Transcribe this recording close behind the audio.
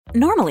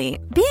Normally,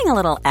 being a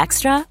little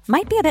extra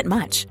might be a bit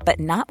much, but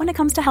not when it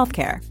comes to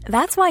healthcare.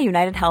 That's why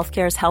United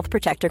Healthcare's Health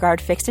Protector Guard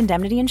fixed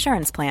indemnity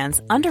insurance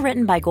plans,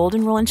 underwritten by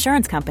Golden Rule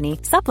Insurance Company,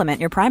 supplement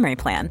your primary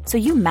plan so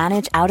you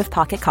manage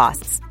out-of-pocket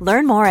costs.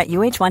 Learn more at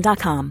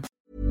uh1.com.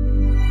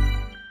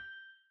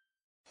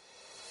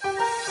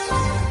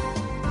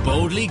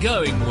 Boldly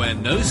going where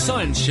no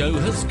science show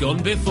has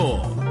gone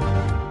before.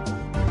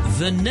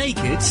 The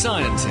Naked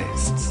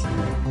Scientists.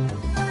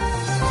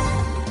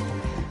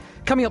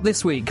 Coming up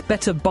this week,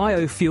 better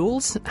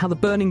biofuels, how the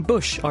burning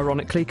bush,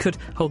 ironically, could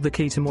hold the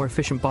key to more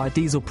efficient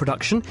biodiesel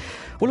production.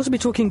 We'll also be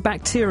talking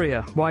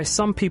bacteria, why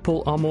some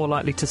people are more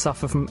likely to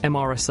suffer from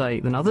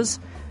MRSA than others.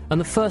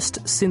 And the first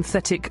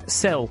synthetic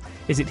cell,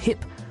 is it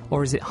hip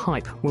or is it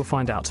hype? We'll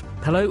find out.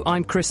 Hello,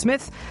 I'm Chris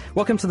Smith.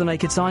 Welcome to The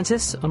Naked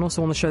Scientists. And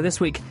also on the show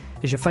this week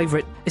is your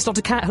favourite, it's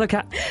Dr. Kat. Hello,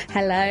 Kat.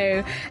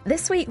 Hello.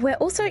 This week we're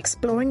also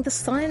exploring the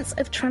science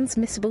of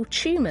transmissible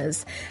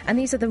tumours. And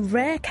these are the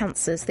rare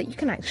cancers that you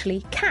can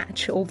actually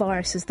catch, or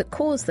viruses that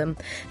cause them.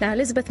 Now,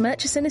 Elizabeth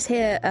Murchison is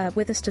here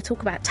with us to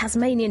talk about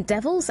Tasmanian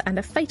devils and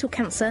a fatal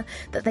cancer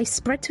that they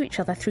spread to each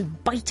other through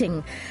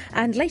biting.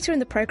 And later in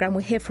the programme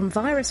we'll hear from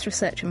virus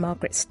researcher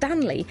Margaret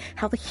Stanley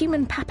how the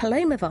human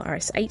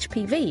papillomavirus,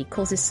 HPV,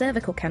 causes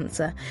cervical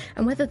cancer,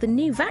 and whether the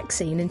new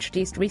vaccine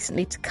introduced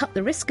recently to cut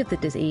the risk of the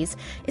disease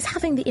is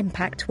having the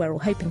impact we're all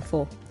hoping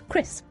for.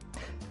 Chris.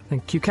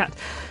 Thank you, Kat.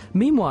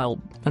 Meanwhile,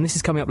 and this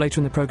is coming up later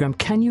in the programme,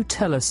 can you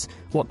tell us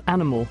what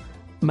animal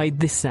made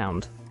this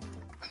sound?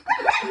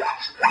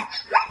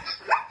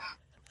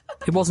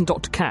 It wasn't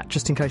Dr. Kat,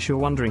 just in case you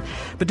were wondering.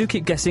 But do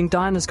keep guessing.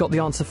 Diana's got the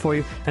answer for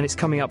you, and it's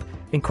coming up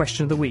in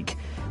Question of the Week.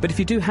 But if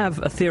you do have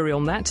a theory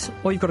on that,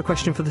 or you've got a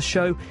question for the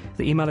show,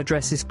 the email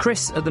address is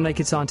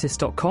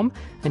chris@thenakedscientist.com,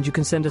 and you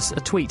can send us a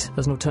tweet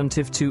as an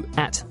alternative to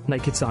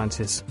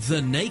 @NakedScientists.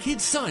 The Naked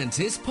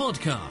Scientists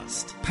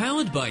Podcast,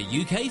 powered by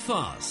UK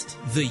Fast,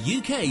 the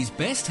UK's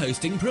best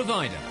hosting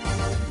provider.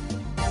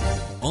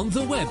 On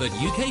the web at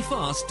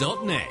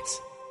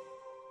ukfast.net.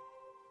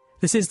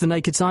 This is The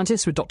Naked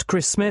Scientist with Dr.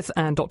 Chris Smith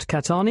and Dr.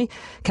 Kat Arney.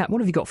 Kat,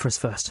 what have you got for us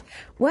first?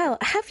 Well,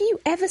 have you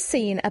ever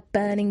seen a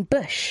burning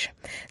bush?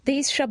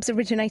 These shrubs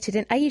originated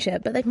in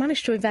Asia, but they've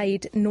managed to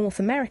invade North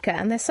America,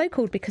 and they're so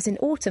called because in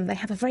autumn they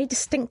have a very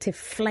distinctive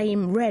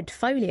flame red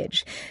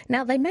foliage.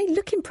 Now, they may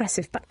look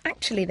impressive, but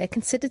actually they're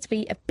considered to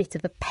be a bit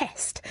of a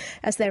pest,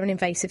 as they're an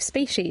invasive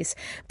species.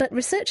 But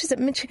researchers at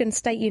Michigan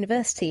State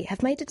University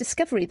have made a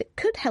discovery that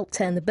could help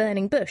turn the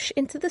burning bush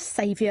into the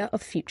saviour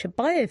of future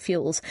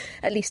biofuels,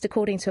 at least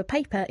according to a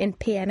paper in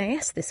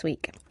PNAS this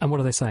week. And what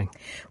are they saying?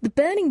 The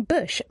burning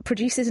bush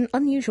produces an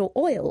unusual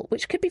oil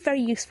which could be very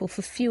useful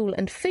for fuel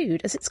and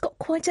food, as it's got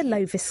quite a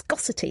low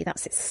viscosity,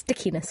 that's its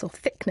stickiness or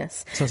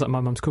thickness. Sounds like my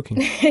mum's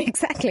cooking.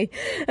 Exactly.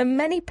 And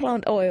many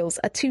plant oils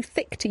are too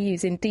thick to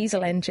use in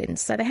diesel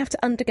engines, so they have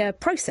to undergo a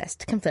process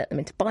to convert them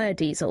into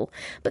biodiesel.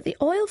 But the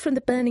oil from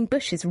the burning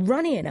bush is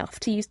runny enough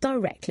to use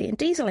directly in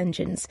diesel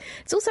engines.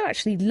 It's also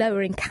actually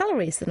lower in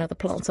calories than other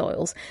plant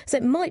oils, so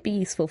it might be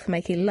useful for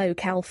making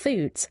low-cal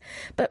foods.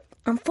 But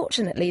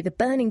unfortunately, the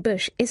burning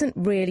bush isn't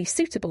really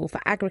suitable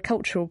for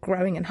agricultural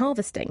growing and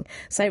harvesting,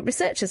 so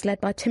researchers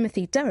led by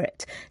Timothy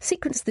Durrett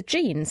sequenced the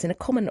genes in a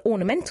common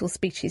ornamental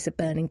species of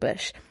burning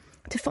bush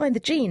to find the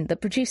gene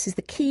that produces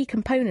the key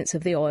components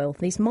of the oil,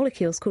 these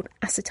molecules called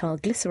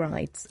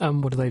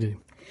acetylglycerides. What do they do?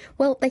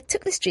 Well, they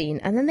took this gene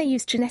and then they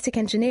used genetic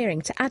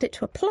engineering to add it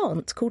to a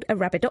plant called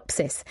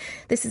Arabidopsis.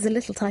 This is a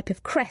little type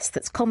of cress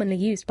that's commonly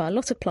used by a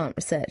lot of plant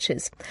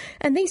researchers.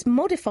 And these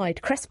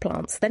modified cress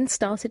plants then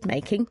started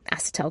making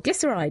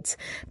acetylglycerides,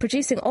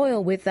 producing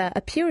oil with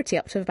a purity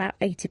up to about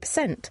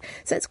 80%.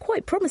 So it's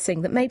quite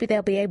promising that maybe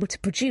they'll be able to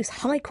produce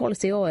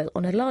high-quality oil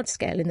on a large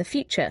scale in the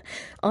future,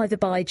 either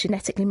by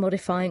genetically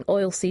modifying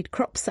oilseed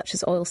crops such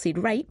as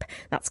oilseed rape,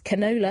 that's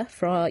canola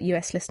for our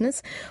US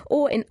listeners,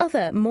 or in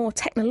other more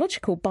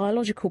technological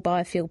biological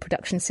biofuel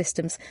production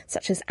systems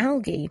such as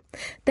algae.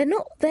 They're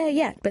not there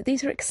yet, but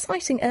these are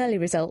exciting early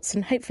results,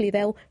 and hopefully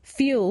they'll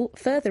fuel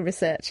further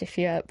research, if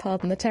you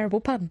pardon the terrible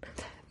pun.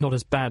 Not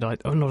as bad,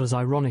 not as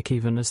ironic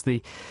even as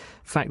the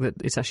fact that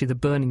it's actually the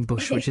burning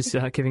bush which is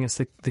giving us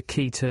the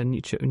key to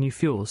new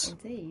fuels.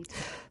 Indeed.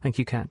 Thank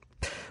you, Kat.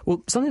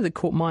 Well, something that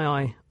caught my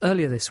eye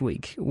earlier this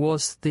week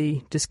was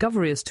the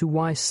discovery as to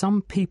why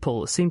some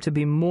people seem to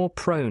be more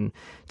prone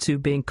to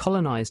being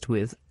colonised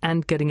with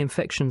and getting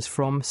infections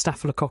from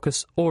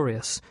Staphylococcus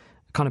aureus,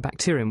 a kind of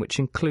bacterium which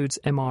includes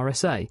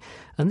MRSA.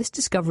 And this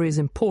discovery is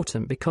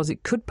important because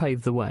it could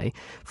pave the way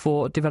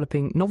for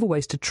developing novel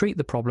ways to treat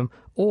the problem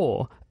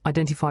or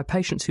identify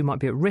patients who might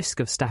be at risk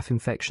of staph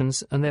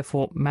infections and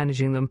therefore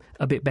managing them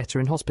a bit better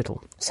in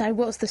hospital. So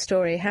what's the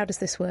story? How does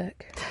this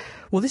work?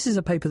 Well, this is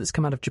a paper that's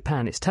come out of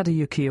Japan. It's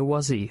Tadayuki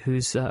Iwazi,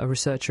 who's a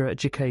researcher at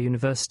Jikei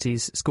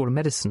University's School of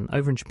Medicine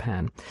over in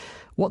Japan.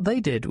 What they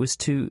did was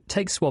to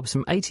take swabs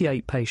from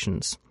 88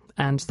 patients,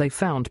 and they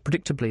found,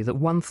 predictably, that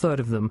 1/3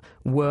 of them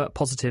were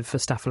positive for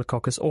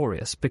Staphylococcus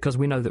aureus, because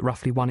we know that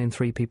roughly 1 in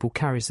 3 people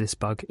carries this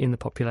bug in the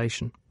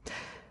population.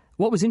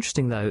 What was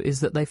interesting, though,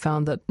 is that they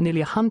found that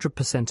nearly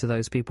 100% of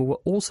those people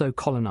were also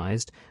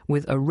colonised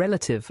with a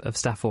relative of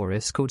Staph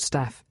aureus called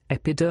Staph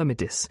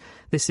epidermidis.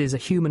 This is a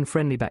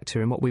human-friendly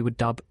bacterium, what we would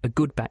dub a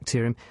good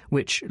bacterium,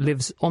 which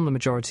lives on the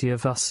majority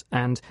of us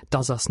and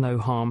does us no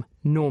harm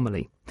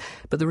normally.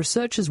 But the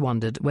researchers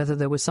wondered whether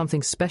there was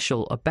something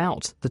special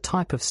about the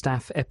type of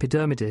Staph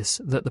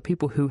epidermidis that the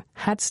people who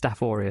had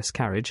Staph aureus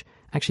carriage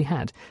actually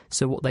had.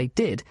 So what they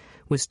did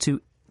was to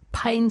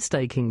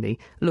painstakingly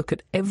look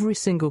at every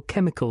single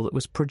chemical that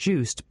was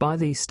produced by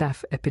these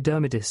Staph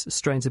epidermidis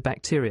strains of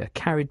bacteria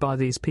carried by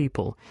these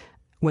people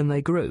when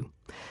they grew.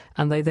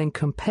 And they then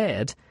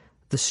compared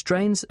the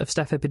strains of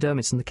Staph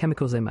epidermidis and the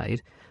chemicals they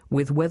made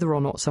with whether or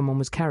not someone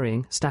was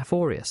carrying Staph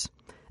aureus.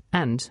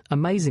 And,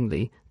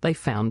 amazingly, they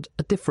found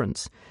a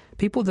difference.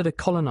 People that are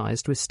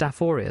colonised with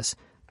Staph aureus,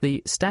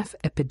 the Staph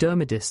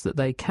epidermidis that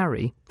they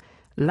carry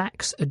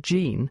lacks a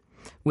gene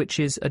which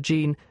is a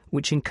gene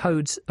which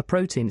encodes a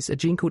protein. It's a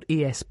gene called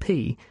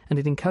ESP, and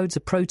it encodes a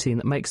protein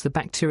that makes the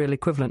bacterial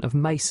equivalent of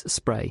mace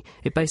spray.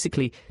 It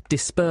basically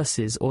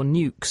disperses or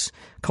nukes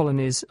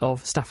colonies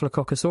of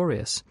Staphylococcus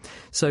aureus.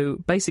 So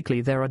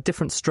basically there are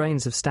different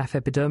strains of Staph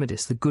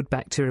epidermidis, the good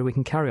bacteria we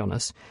can carry on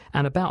us,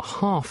 and about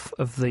half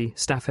of the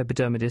Staph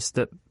epidermidis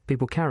that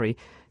people carry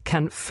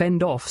can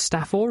fend off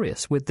Staph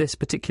aureus with this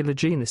particular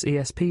gene, this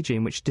ESP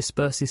gene, which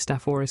disperses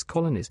Staph aureus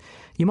colonies.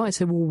 You might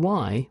say, well,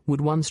 why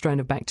would one strain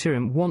of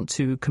bacterium want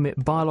to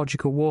commit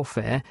biological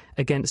warfare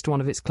against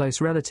one of its close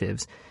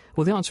relatives?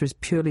 Well, the answer is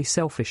purely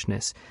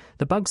selfishness.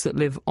 The bugs that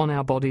live on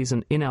our bodies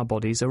and in our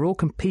bodies are all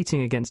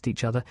competing against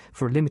each other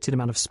for a limited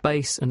amount of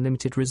space and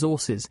limited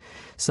resources.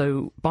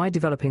 So by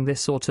developing this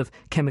sort of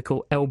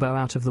chemical elbow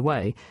out of the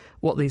way,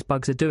 what these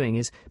bugs are doing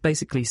is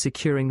basically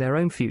securing their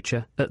own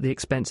future at the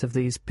expense of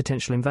these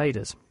potential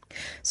invaders.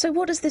 So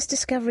what does this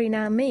discovery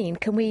now mean?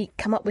 Can we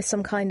come up with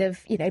some kind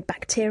of,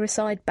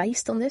 bactericide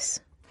based on this?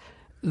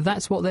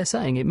 That's what they're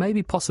saying. It may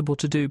be possible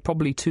to do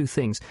probably two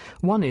things.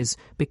 One is,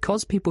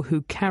 because people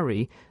who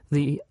carry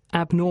the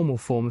abnormal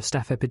form of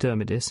Staph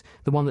epidermidis,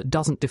 the one that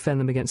doesn't defend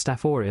them against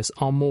Staph aureus,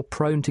 are more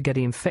prone to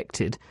getting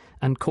infected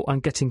and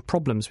getting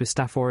problems with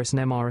Staph aureus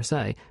and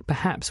MRSA.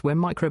 Perhaps when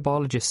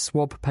microbiologists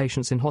swab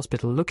patients in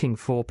hospital looking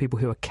for people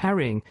who are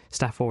carrying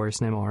Staph aureus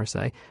and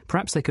MRSA,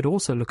 perhaps they could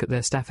also look at their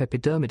Staph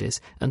epidermidis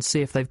and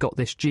see if they've got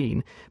this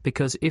gene,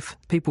 because if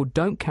people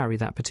don't carry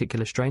that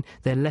particular strain,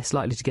 they're less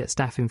likely to get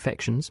staph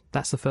infections.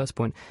 That's the first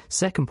point.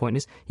 Second point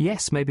is,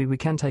 yes, maybe we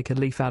can take a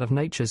leaf out of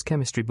nature's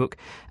chemistry book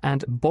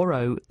and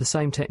borrow the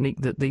same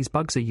technique that these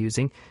bugs are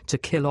using to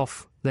kill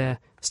off their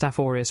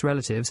Staph aureus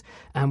relatives,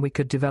 and we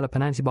could develop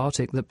an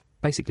antibiotic that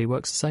basically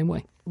works the same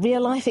way.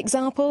 Real-life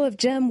example of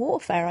germ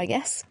warfare, I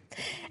guess.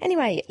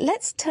 Anyway,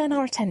 let's turn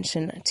our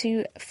attention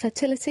to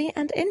fertility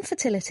and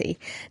infertility.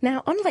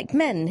 Now, unlike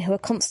men who are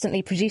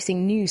constantly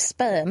producing new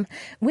sperm,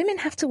 women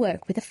have to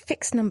work with a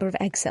fixed number of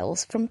egg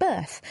cells from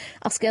birth.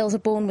 Us girls are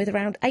born with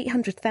around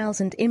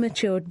 800,000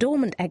 immature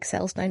dormant egg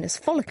cells known as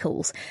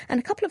follicles, and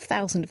a couple of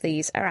thousand of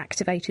these are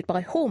activated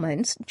by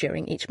hormones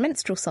during each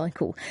menstrual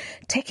cycle,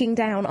 ticking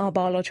down our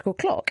biological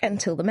clock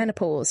until the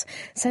menopause.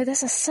 So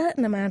there's a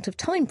certain amount of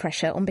time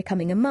pressure on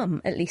becoming a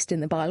mum, at least in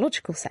the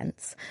biological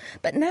sense.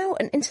 But now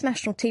an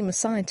international team of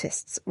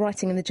scientists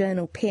writing in the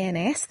journal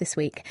PNAS this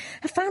week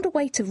have found a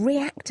way to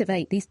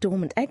reactivate these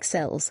dormant egg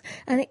cells,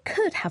 and it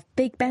could have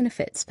big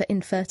benefits for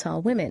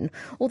infertile women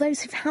or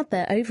those who've had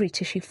their ovary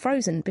tissue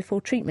frozen before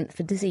treatment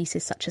for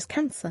diseases such as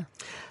cancer.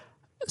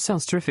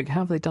 Sounds terrific. How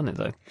have they done it,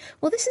 though?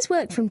 Well, this is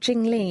work from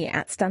Jing Li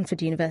at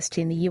Stanford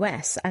University in the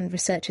US and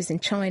researchers in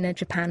China,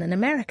 Japan and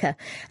America,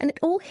 and it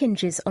all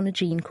hinges on a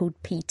gene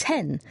called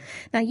P10.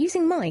 Now,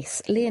 using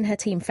mice, Li and her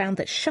team found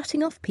that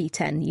shutting off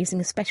P10 using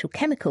a special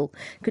chemical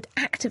could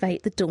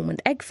activate the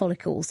dormant egg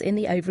follicles in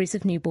the ovaries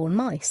of newborn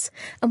mice.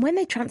 And when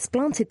they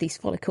transplanted these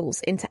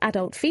follicles into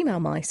adult female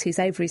mice whose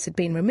ovaries had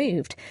been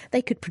removed,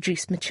 they could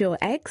produce mature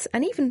eggs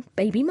and even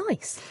baby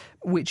mice.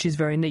 Which is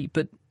very neat,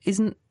 but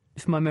isn't,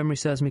 if my memory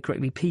serves me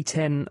correctly,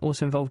 P10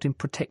 also involved in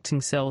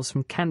protecting cells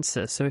from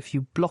cancer? So if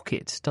you block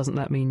it, doesn't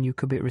that mean you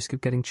could be at risk of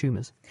getting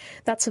tumours?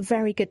 That's a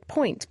very good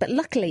point. But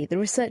luckily, the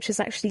researchers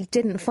actually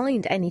didn't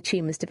find any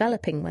tumours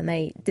developing when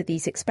they did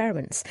these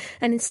experiments.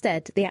 And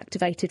instead, the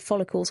activated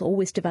follicles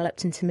always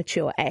developed into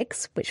mature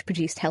eggs, which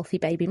produced healthy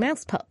baby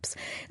mouse pups.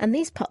 And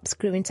these pups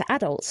grew into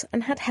adults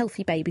and had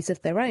healthy babies of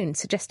their own,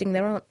 suggesting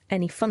there aren't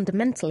any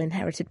fundamental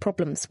inherited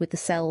problems with the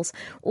cells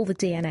or the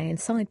DNA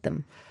inside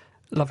them.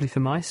 Lovely for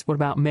mice. What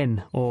about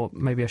men? Or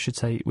maybe I should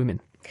say women.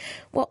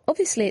 Well,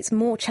 obviously it's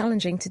more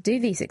challenging to do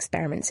these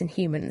experiments in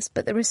humans,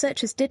 but the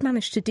researchers did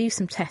manage to do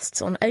some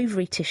tests on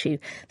ovary tissue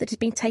that had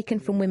been taken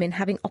from women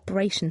having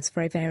operations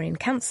for ovarian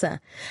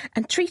cancer.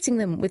 And treating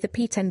them with the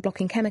P10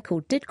 blocking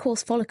chemical did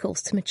cause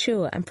follicles to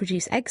mature and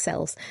produce egg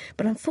cells,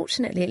 but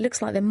unfortunately it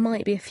looks like there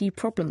might be a few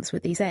problems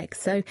with these eggs.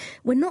 So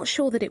we're not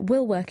sure that it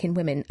will work in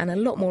women, and a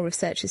lot more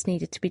research is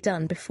needed to be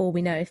done before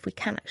we know if we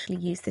can actually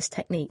use this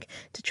technique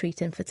to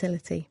treat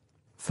infertility.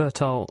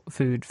 fertile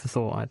food for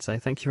thought, I'd say.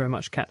 Thank you very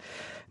much, Kat.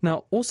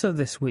 Now, also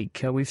this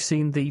week, we've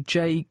seen the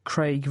J.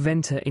 Craig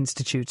Venter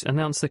Institute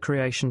announce the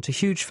creation, to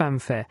huge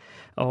fanfare,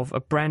 of a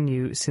brand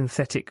new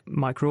synthetic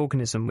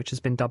microorganism, which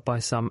has been dubbed by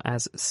some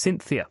as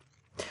Synthia.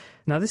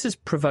 Now, this has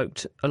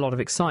provoked a lot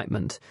of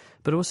excitement,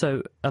 but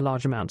also a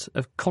large amount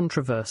of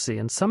controversy,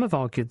 and some have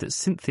argued that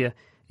Synthia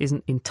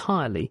isn't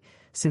entirely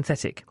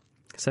synthetic.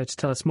 So to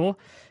tell us more,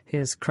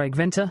 here's Craig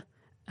Venter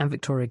and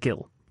Victoria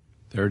Gill.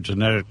 Their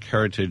genetic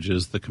heritage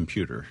is the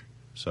computer.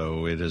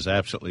 So it is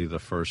absolutely the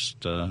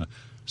first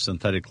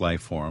synthetic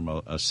life form,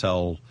 a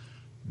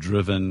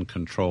cell-driven,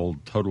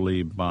 controlled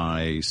totally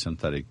by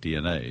synthetic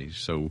DNA.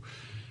 So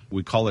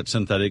we call it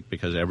synthetic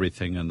because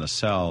everything in the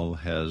cell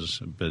has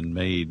been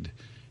made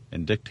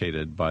and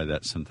dictated by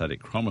that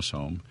synthetic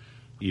chromosome,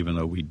 even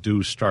though we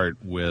do start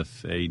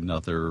with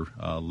another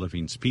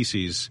living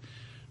species.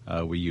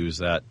 We use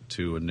that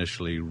to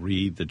initially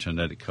read the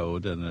genetic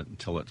code and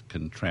until it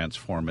can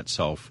transform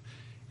itself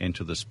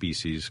into the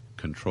species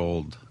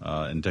controlled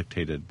and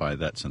dictated by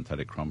that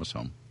synthetic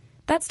chromosome.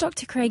 That's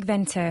Dr. Craig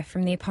Venter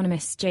from the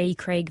eponymous J.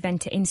 Craig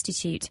Venter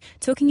Institute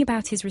talking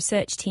about his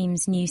research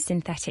team's new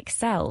synthetic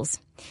cells.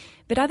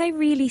 But are they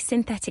really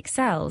synthetic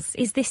cells?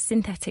 Is this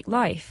synthetic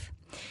life?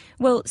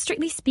 Well,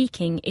 strictly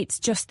speaking, it's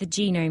just the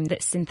genome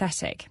that's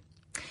synthetic.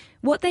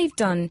 What they've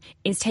done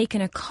is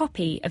taken a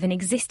copy of an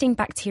existing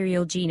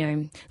bacterial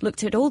genome,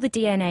 looked at all the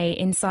DNA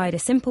inside a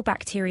simple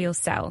bacterial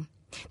cell.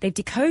 They've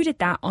decoded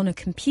that on a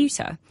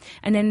computer,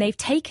 and then they've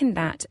taken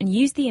that and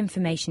used the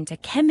information to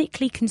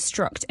chemically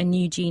construct a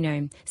new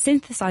genome,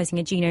 synthesizing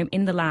a genome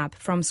in the lab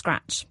from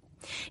scratch.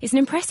 It's an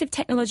impressive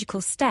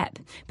technological step,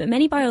 but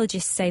many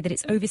biologists say that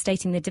it's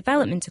overstating the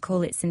development to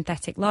call it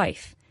synthetic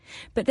life.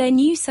 But their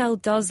new cell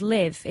does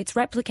live. It's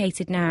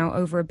replicated now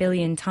over 1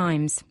 billion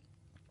times.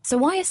 So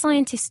why are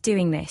scientists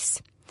doing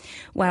this?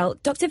 Well,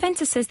 Dr.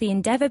 Venter says the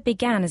endeavour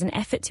began as an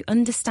effort to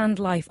understand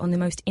life on the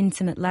most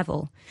intimate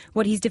level.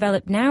 What he's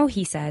developed now,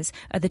 he says,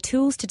 are the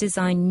tools to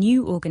design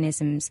new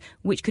organisms,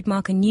 which could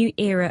mark a new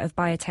era of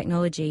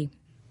biotechnology.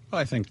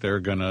 I think they're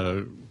going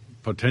to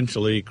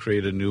potentially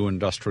create a new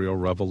industrial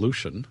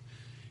revolution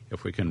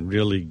if we can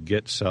really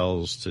get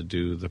cells to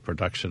do the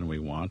production we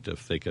want,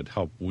 if they could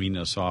help wean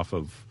us off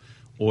of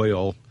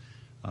oil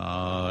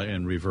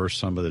and reverse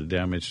some of the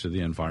damage to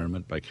the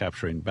environment by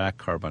capturing back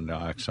carbon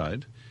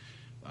dioxide.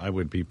 I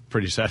would be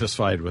pretty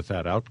satisfied with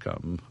that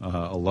outcome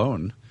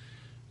alone.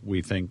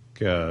 We think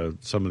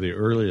some of the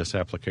earliest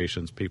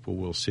applications people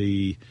will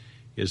see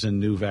is in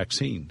new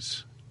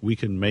vaccines. We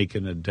can make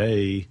in a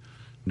day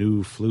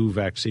new flu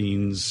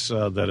vaccines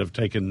that have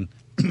taken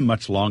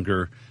much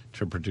longer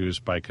to produce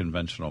by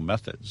conventional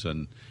methods.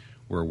 And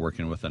we're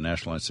working with the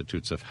National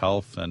Institutes of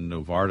Health and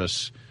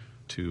Novartis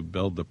to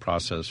build the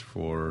process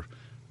for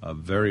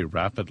very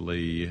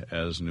rapidly,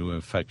 as new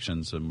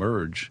infections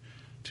emerge,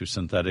 to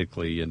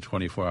synthetically, in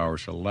 24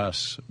 hours or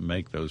less,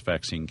 make those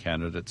vaccine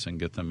candidates and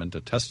get them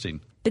into testing.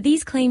 But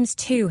these claims,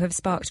 too, have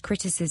sparked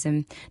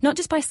criticism, not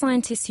just by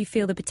scientists who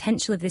feel the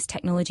potential of this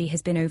technology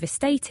has been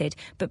overstated,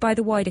 but by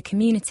the wider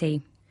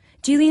community.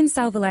 Julian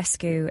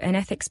Salvalescu, an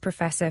ethics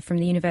professor from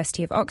the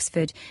University of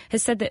Oxford,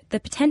 has said that the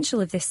potential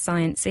of this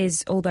science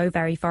is, although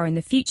very far in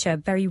the future,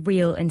 very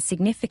real and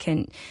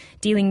significant,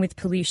 dealing with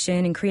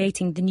pollution and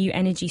creating the new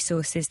energy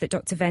sources that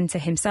Dr. Venter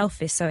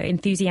himself is so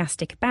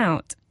enthusiastic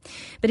about.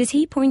 But as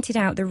he pointed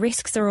out, the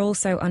risks are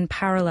also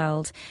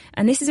unparalleled,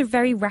 and this is a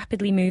very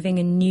rapidly moving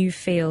and new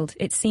field.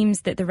 It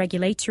seems that the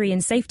regulatory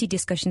and safety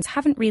discussions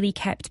haven't really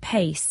kept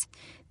pace.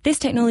 This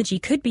technology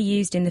could be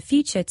used in the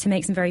future to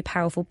make some very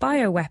powerful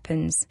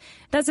bioweapons.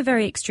 That's a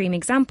very extreme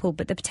example,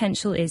 but the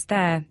potential is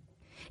there.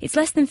 It's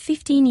less than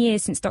 15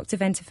 years since Dr.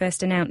 Venter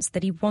first announced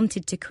that he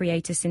wanted to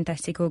create a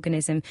synthetic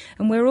organism,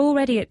 and we're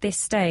already at this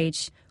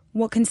stage.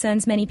 What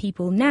concerns many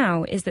people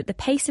now is that the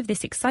pace of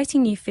this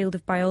exciting new field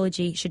of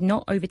biology should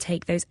not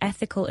overtake those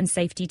ethical and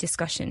safety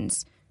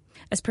discussions.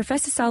 As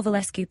Professor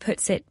Salvalescu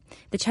puts it,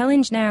 the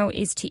challenge now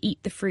is to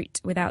eat the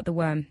fruit without the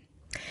worm.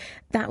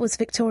 That was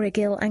Victoria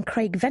Gill and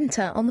Craig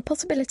Venter on the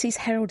possibilities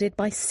heralded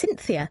by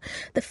Synthia,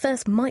 the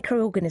first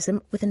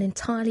microorganism with an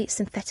entirely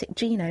synthetic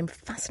genome.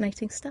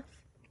 Fascinating stuff.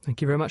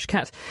 Thank you very much,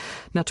 Kat.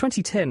 Now,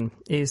 2010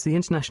 is the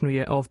International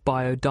Year of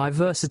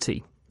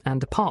Biodiversity,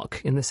 and a park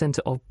in the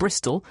centre of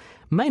Bristol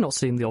may not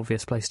seem the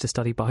obvious place to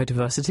study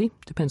biodiversity.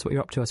 Depends what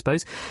you're up to, I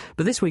suppose.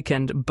 But this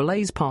weekend,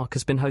 Blaze Park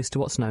has been host to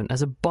what's known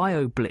as a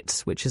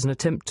BioBlitz, which is an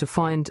attempt to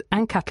find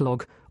and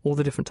catalogue all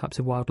the different types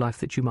of wildlife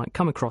that you might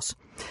come across.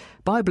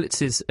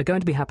 BioBlitzes are going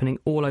to be happening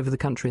all over the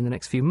country in the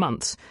next few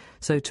months.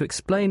 So to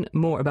explain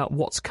more about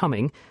what's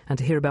coming and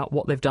to hear about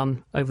what they've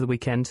done over the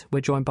weekend,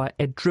 we're joined by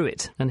Ed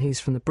Druitt, and he's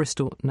from the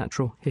Bristol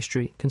Natural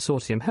History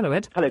Consortium. Hello,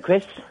 Ed. Hello,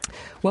 Chris.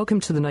 Welcome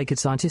to The Naked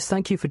Scientist.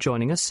 Thank you for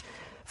joining us.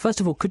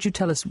 First of all, could you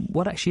tell us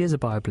what actually is a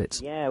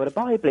BioBlitz? Yeah, well, a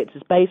BioBlitz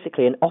is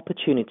basically an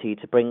opportunity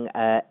to bring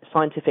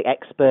scientific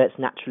experts,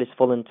 naturalist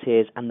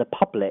volunteers and the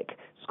public,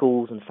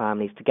 schools and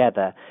families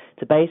together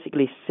to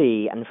basically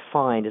see and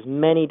find as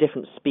many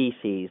different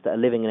species that are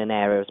living in an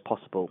area as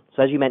possible.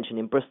 So as you mentioned,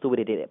 in Bristol we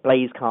did it at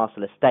Blaze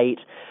Castle Estate,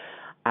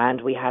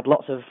 And we had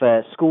lots of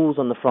schools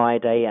on the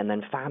Friday and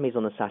then families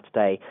on the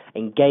Saturday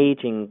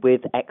engaging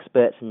with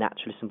experts and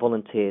naturalists and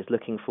volunteers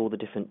looking for all the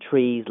different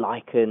trees,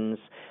 lichens,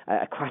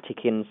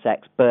 aquatic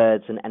insects,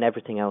 birds and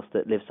everything else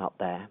that lives up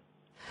there.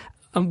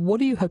 And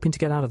what are you hoping to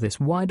get out of this?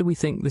 Why do we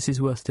think this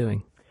is worth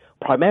doing?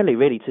 Primarily,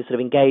 really, to sort of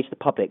engage the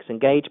public, so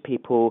engage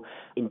people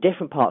in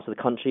different parts of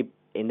the country,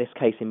 in this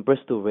case in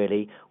Bristol,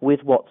 really,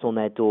 with what's on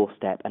their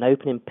doorstep and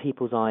opening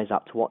people's eyes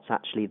up to what's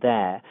actually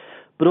there.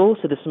 But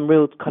also there's some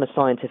real kind of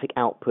scientific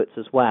outputs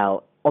as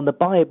well. On the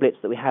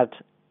BioBlitz that we had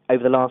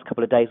over the last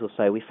couple of days or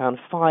so, we found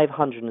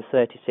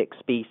 536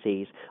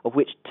 species, of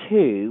which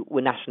 2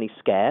 were nationally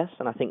scarce,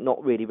 and I think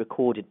not really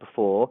recorded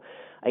before,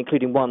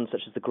 including one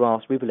such as the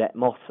grass rivulet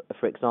moth,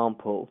 for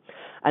example.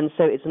 And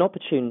so it's an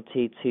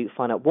opportunity to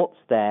find out what's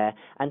there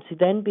and to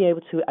then be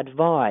able to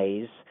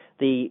advise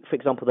for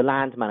example, the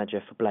land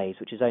manager for Blaze,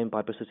 which is owned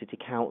by Bristol City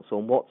Council,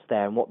 on what's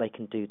there and what they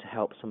can do to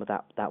help some of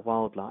that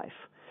wildlife.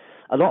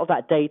 A lot of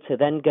that data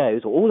then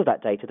goes, or all of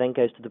that data then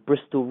goes to the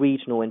Bristol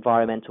Regional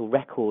Environmental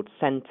Records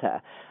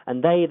Centre,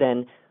 and they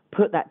then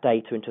put that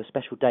data into a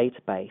special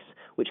database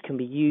which can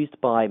be used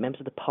by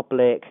members of the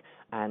public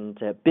and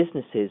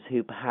businesses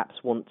who perhaps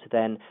want to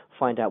then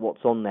find out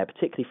what's on there,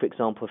 particularly, for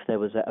example, if there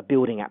was a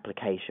building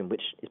application,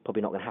 which is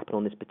probably not going to happen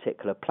on this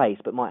particular place,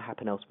 but might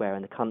happen elsewhere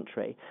in the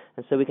country.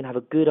 And so we can have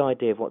a good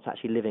idea of what's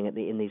actually living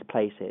in these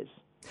places.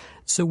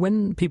 So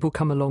when people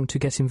come along to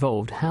get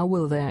involved, how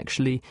will they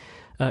actually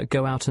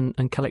go out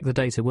and collect the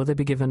data? Will they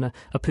be given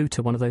a pooter,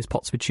 one of those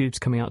pots with tubes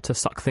coming out to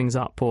suck things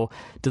up, or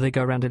do they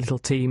go around in little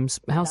teams?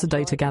 How's the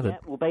data gathered?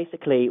 Yeah. Well,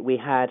 basically, we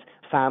had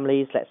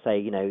families, let's say,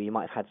 you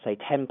might have had, say,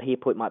 10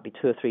 people, it might be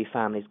 2 or 3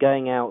 families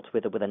going out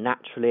with a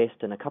naturalist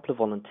and a couple of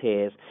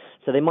volunteers.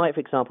 So they might, for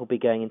example, be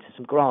going into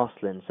some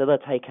grasslands. So they'll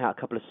take out a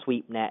couple of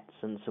sweep nets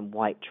and some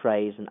white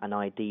trays and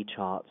ID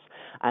charts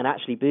and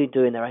actually be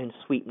doing their own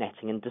sweep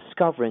netting and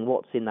discovering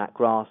what's in that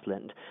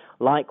grassland.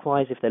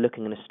 Likewise, if they're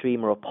looking in a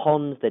stream or a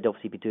pond, they'd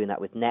obviously be doing that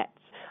with nets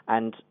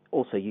and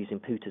also using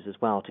pooters as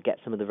well to get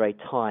some of the very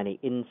tiny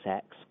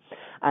insects.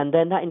 And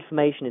then that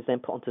information is then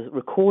put onto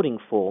recording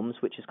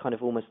forms, which is kind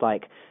of almost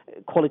like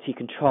quality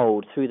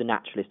controlled through the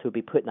naturalist who will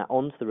be putting that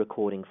onto the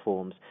recording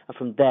forms. And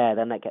from there,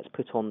 then that gets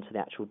put onto the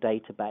actual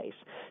database.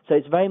 So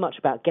it's very much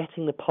about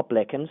getting the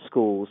public and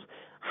schools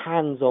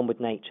hands-on with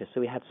nature. So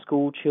we had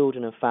school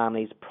children and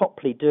families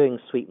properly doing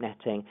sweep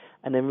netting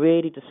and then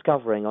really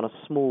discovering on a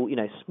small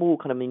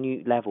kind of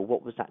minute level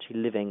what was actually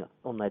living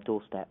on their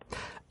doorstep.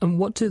 And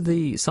what do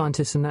the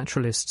scientists and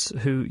naturalists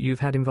who you've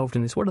had involved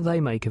in this, what do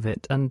they make of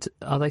it, and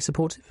are they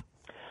supportive?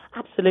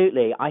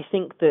 Absolutely. I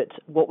think that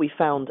what we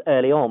found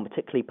early on,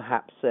 particularly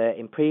perhaps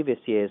in previous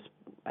years,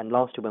 and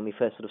last year when we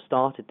first sort of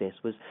started this,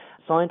 was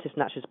scientists and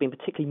naturalists being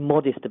particularly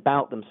modest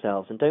about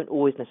themselves and don't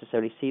always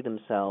necessarily see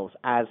themselves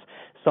as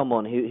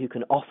someone who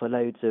can offer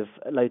loads of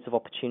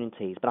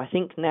opportunities. But I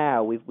think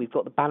now we've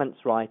got the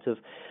balance right of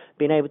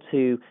being able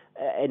to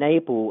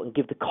enable and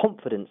give the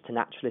confidence to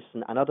naturalists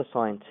and other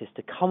scientists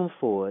to come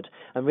forward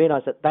and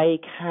realise that they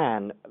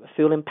can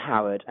feel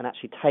empowered and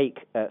actually take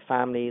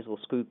families or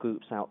school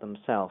groups out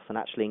themselves and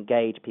actually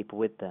engage people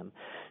with them.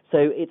 So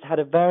it's had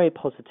a very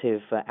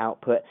positive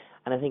output,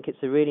 and I think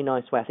it's a really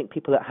nice way. I think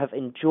people that have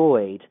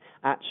enjoyed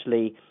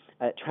actually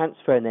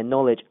transferring their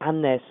knowledge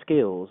and their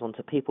skills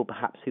onto people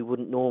perhaps who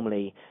wouldn't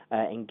normally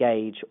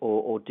engage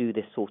or do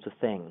this sort of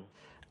thing.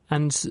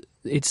 And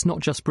it's not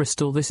just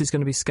Bristol. This is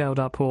going to be scaled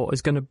up or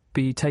is going to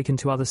be taken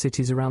to other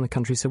cities around the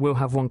country. So we'll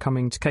have one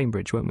coming to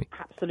Cambridge, won't we?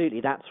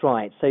 Absolutely, that's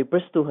right. So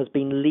Bristol has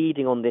been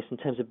leading on this in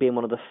terms of being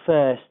one of the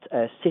first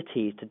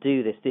cities to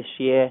do this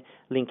year,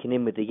 linking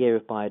in with the Year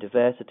of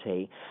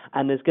Biodiversity.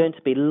 And there's going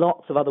to be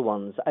lots of other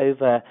ones,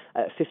 over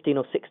 15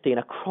 or 16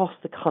 across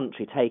the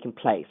country taking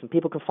place. And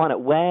people can find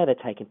out where they're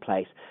taking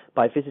place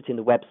by visiting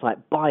the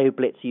website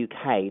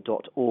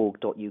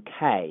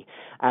bioblitzuk.org.uk.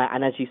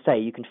 And as you say,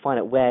 you can find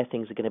out where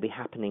things are going to be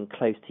happening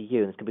close to you.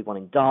 And there's going to be one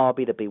in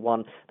Derby, there'll be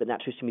one that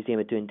Natural History Museum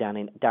are doing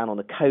down on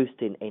the coast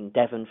in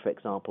Devon, for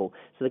example.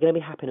 So they're going to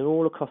be happening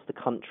all across the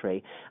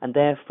country, and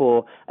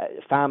therefore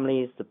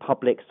families, the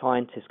public,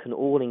 scientists can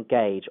all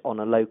engage on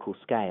a local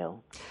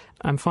scale.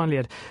 And finally,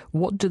 Ed,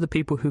 what do the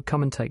people who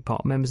come and take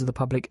part, members of the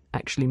public,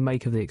 actually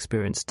make of the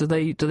experience? Do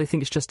they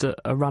think it's just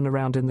a run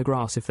around in the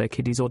grass if they're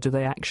kiddies, or do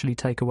they actually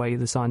take away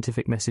the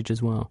scientific message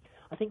as well?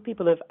 I think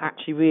people have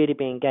actually really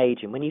been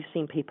engaging. When you've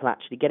seen people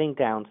actually getting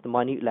down to the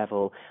minute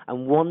level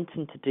and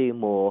wanting to do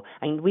more,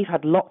 and we've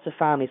had lots of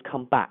families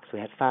come back. So we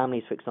had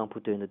families, for example,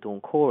 doing the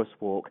Dawn Chorus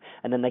Walk,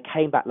 and then they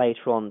came back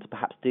later on to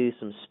perhaps do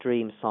some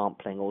stream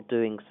sampling or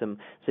doing some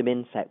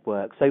insect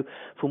work. So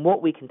from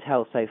what we can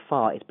tell so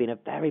far, it's been a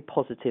very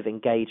positive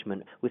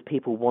engagement with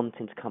people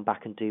wanting to come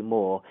back and do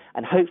more,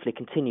 and hopefully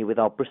continue with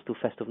our Bristol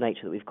Festival of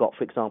Nature that we've got,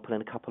 for example,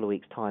 in a couple of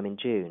weeks' time in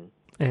June.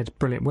 Ed,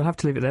 brilliant. We'll have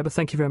to leave it there, but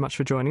thank you very much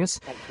for joining us.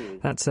 Thank you.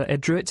 That's Ed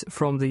Druitt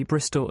from the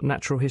Bristol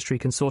Natural History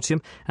Consortium.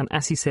 And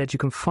as he said, you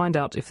can find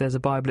out if there's a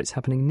BioBlitz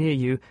happening near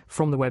you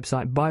from the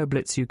website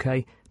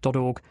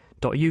bioblitzuk.org.uk.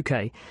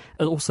 And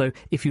also,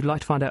 if you'd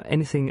like to find out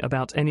anything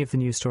about any of the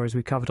news stories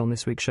we've covered on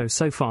this week's show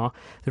so far,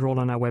 they're all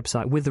on our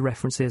website with the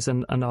references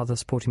and other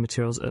supporting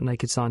materials at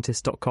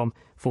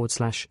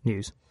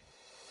nakedscientist.com/news.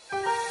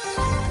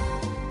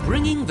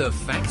 Bringing the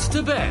facts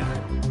to bear.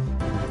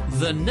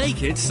 The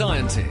Naked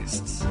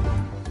Scientists.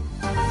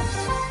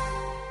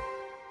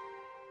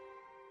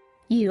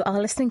 You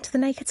are listening to The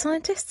Naked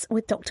Scientists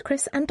with Dr.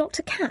 Chris and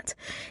Dr. Kat.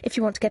 If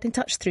you want to get in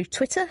touch through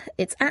Twitter,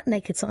 it's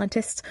 @Naked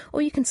Scientists,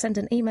 or you can send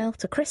an email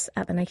to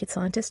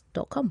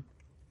chris@thenakedscientist.com.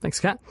 Thanks,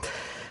 Kat.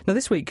 Now,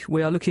 this week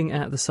we are looking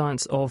at the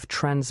science of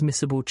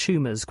transmissible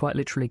tumours, quite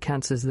literally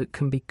cancers that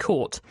can be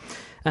caught.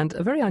 And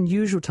a very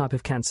unusual type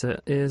of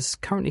cancer is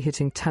currently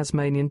hitting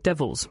Tasmanian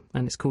devils,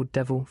 and it's called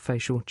devil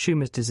facial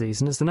tumours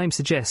disease. And as the name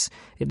suggests,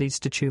 it leads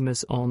to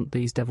tumours on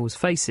these devils'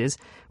 faces,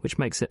 which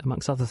makes it,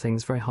 amongst other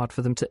things, very hard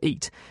for them to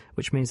eat,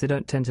 which means they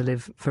don't tend to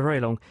live for very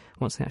long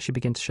once they actually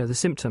begin to show the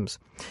symptoms.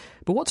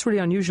 But what's really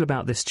unusual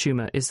about this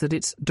tumour is that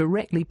it's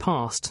directly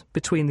passed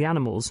between the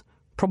animals,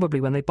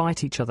 probably when they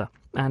bite each other.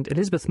 And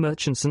Elizabeth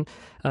Murchison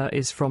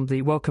is from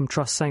the Wellcome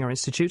Trust Sanger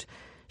Institute.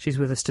 She's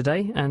with us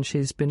today, and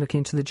she's been looking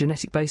into the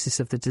genetic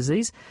basis of the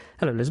disease.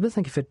 Hello, Elizabeth.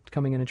 Thank you for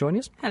coming in and joining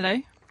us. Hello.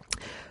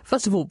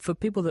 First of all, for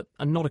people that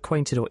are not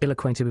acquainted or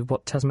ill-acquainted with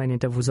what Tasmanian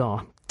devils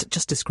are,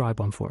 just describe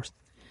one for us.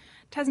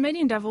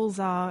 Tasmanian devils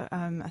are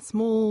a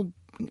small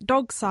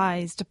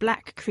dog-sized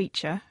black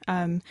creature.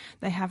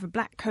 They have a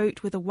black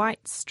coat with a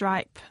white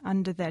stripe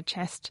under their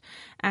chest,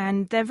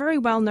 and they're very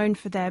well known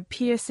for their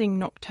piercing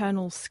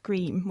nocturnal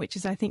scream, which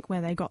is, I think,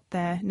 where they got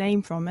their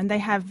name from. And they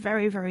have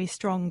very, very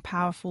strong,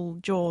 powerful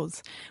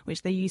jaws,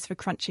 which they use for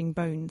crunching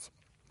bones.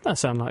 That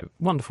sound like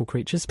wonderful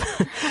creatures.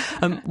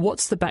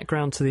 What's the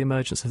background to the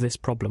emergence of this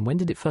problem? When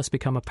did it first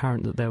become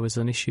apparent that there was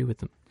an issue with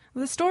them?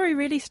 Well, the story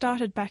really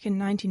started back in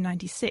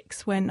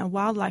 1996 when a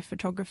wildlife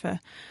photographer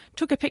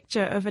took a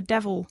picture of a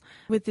devil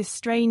with this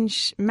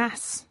strange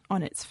mass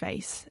on its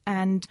face.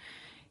 And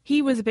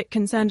he was a bit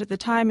concerned at the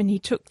time, and he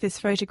took this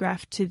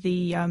photograph to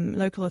the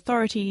local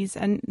authorities,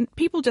 and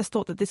people just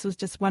thought that this was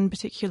just one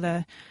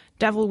particular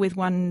devil with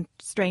one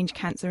strange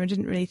cancer and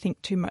didn't really think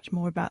too much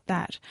more about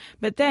that.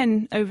 But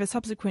then, over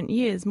subsequent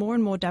years, more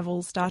and more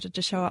devils started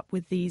to show up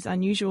with these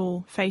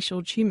unusual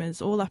facial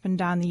tumours all up and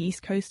down the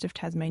east coast of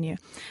Tasmania.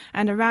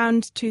 And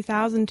around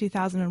 2000,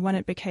 2001,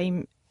 it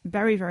became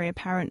very, very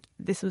apparent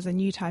this was a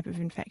new type of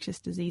infectious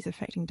disease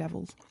affecting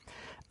devils.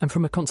 And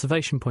from a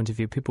conservation point of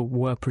view, people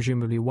were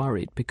presumably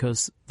worried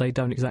because they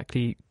don't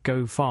exactly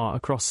go far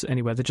across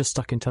anywhere. They're just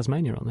stuck in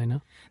Tasmania, aren't they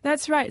now?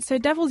 That's right. So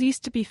devils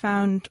used to be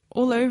found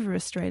all over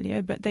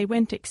Australia, but they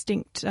went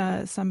extinct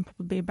some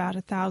probably about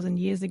 1,000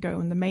 years ago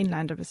on the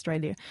mainland of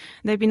Australia.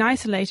 They've been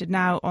isolated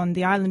now on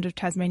the island of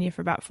Tasmania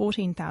for about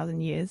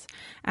 14,000 years,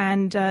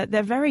 and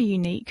they're very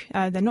unique.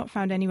 They're not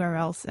found anywhere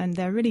else, and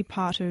they're really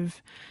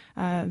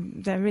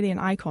they're really an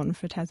icon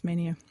for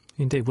Tasmania.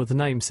 Indeed. Well, the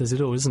name says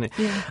it all, isn't it?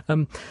 Yeah.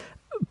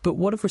 But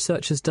what have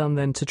researchers done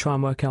then to try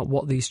and work out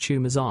what these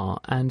tumours are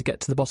and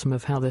get to the bottom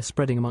of how they're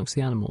spreading amongst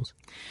the animals?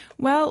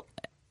 Well,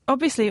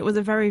 obviously it was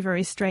a very,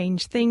 very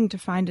strange thing to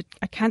find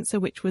a cancer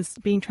which was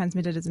being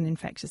transmitted as an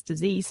infectious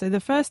disease. So the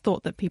first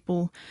thought that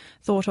people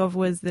thought of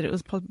was that it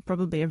was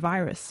probably a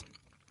virus.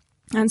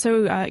 And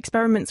so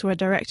experiments were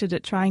directed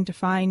at trying to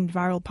find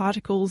viral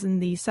particles in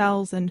these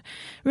cells and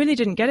really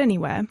didn't get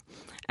anywhere.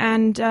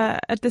 And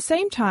at the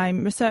same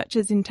time,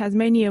 researchers in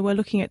Tasmania were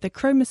looking at the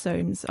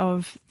chromosomes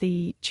of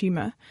the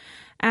tumour,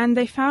 and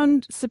they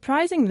found,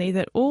 surprisingly,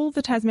 that all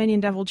the Tasmanian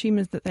devil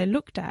tumours that they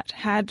looked at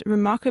had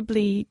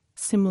remarkably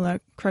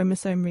similar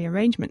chromosome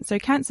rearrangement. So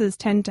cancers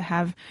tend to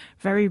have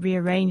very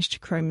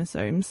rearranged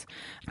chromosomes,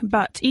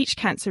 but each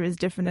cancer is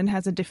different and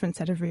has a different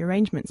set of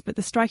rearrangements. But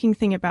the striking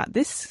thing about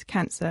this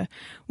cancer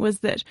was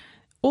that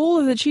all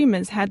of the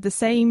tumours had the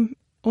same,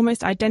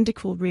 almost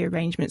identical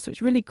rearrangements,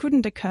 which really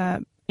couldn't occur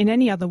in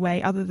any other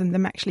way other than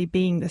them actually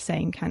being the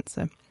same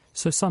cancer.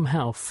 So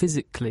somehow,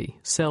 physically,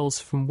 cells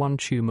from one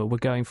tumour were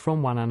going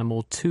from one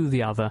animal to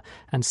the other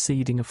and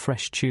seeding a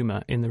fresh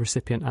tumour in the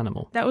recipient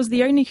animal. That was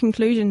the only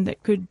conclusion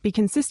that could be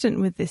consistent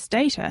with this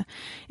data,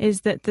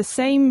 is that the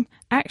same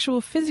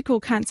actual physical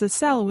cancer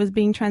cell was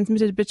being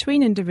transmitted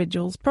between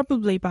individuals,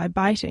 probably by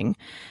biting,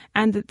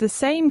 and that the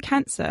same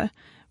cancer,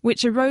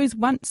 which arose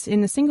once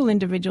in a single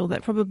individual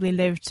that probably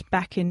lived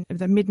back in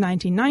the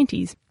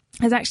mid-1990s,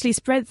 has actually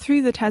spread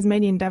through the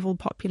Tasmanian devil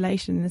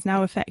population and is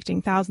now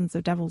affecting thousands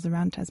of devils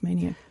around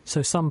Tasmania.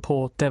 So some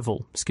poor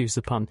devil, excuse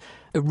the pun,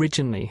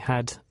 originally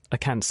had a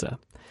cancer.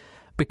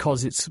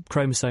 Because its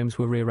chromosomes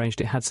were rearranged,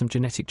 it had some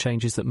genetic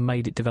changes that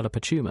made it develop a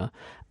tumour,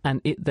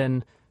 and it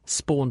then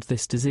spawned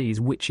this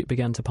disease, which it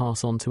began to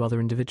pass on to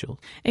other individuals.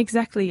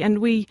 Exactly, and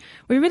we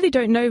really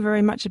don't know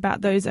very much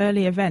about those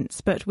early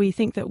events, but we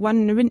think that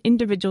one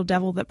individual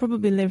devil that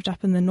probably lived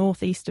up in the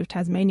northeast of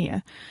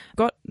Tasmania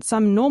got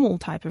some normal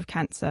type of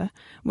cancer,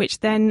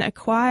 which then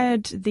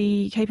acquired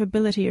the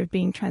capability of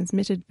being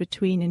transmitted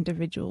between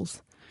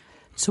individuals.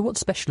 So what's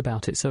special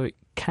about it so it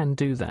can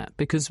do that?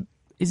 Because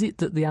Is it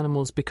that the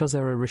animals, because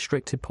they're a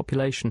restricted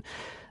population,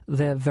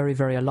 they're very,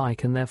 very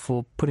alike, and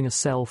therefore putting a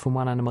cell from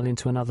one animal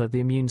into another, the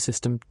immune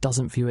system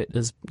doesn't view it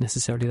as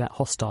necessarily that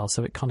hostile,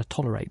 so it kind of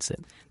tolerates it?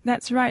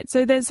 That's right.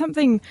 So there's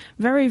something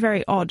very,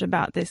 very odd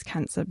about this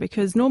cancer,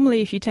 because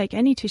normally if you take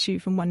any tissue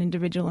from one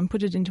individual and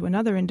put it into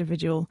another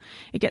individual,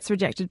 it gets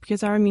rejected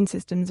because our immune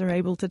systems are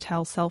able to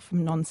tell self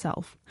from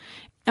non-self.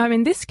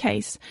 In this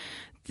case,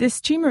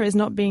 this tumour is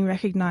not being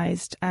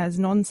recognised as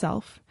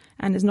non-self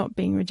and is not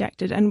being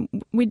rejected. And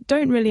we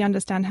don't really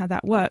understand how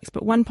that works,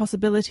 but one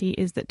possibility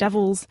is that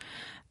devils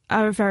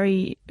are a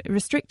very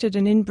restricted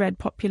and inbred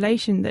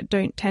population that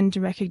don't tend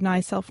to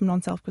recognise self from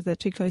non-self because they're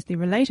too closely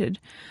related.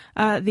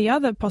 The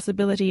other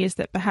possibility is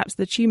that perhaps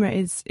the tumour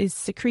is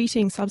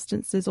secreting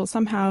substances or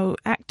somehow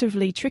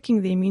actively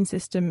tricking the immune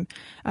system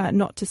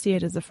not to see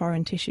it as a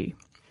foreign tissue.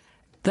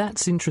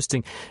 That's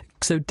interesting.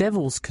 So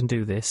devils can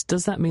do this.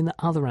 Does that mean that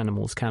other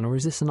animals can, or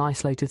is this an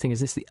isolated thing? Is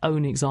this the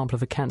only example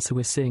of a cancer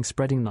we're seeing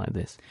spreading like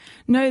this?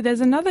 No,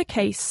 there's another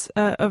case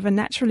of a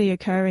naturally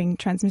occurring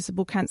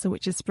transmissible cancer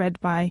which is spread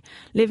by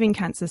living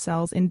cancer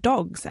cells in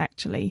dogs,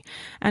 actually.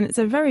 And it's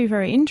a very,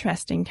 very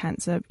interesting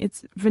cancer.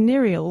 It's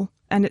venereal,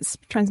 and it's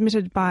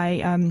transmitted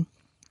by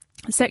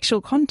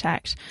sexual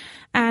contact.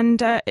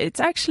 And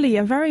it's actually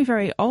a very,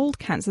 very old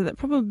cancer that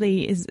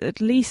probably is at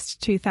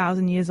least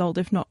 2,000 years old,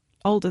 if not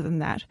older than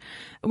that,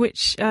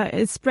 which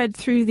is spread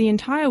through the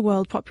entire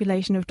world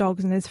population of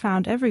dogs and is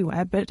found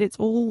everywhere, but it's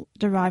all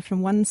derived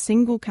from one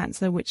single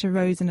cancer which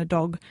arose in a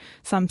dog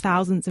some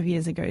thousands of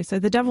years ago. So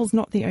the devil's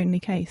not the only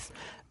case.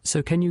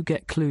 So can you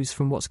get clues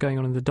from what's going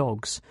on in the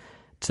dogs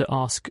to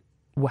ask,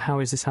 well, how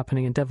is this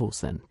happening in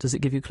devils then? Does it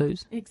give you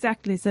clues?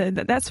 Exactly. So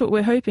that's what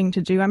we're hoping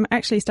to do. I'm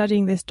actually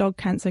studying this dog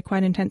cancer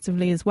quite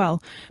intensively as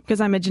well,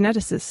 because I'm a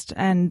geneticist,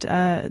 and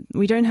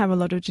we don't have a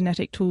lot of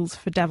genetic tools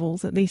for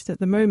devils, at least at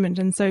the moment.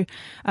 And so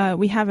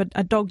we have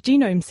a dog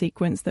genome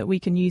sequence that we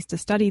can use to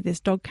study this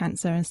dog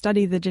cancer and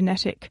study the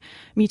genetic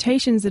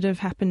mutations that have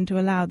happened to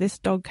allow this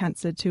dog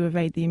cancer to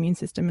evade the immune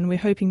system. And we're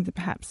hoping to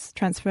perhaps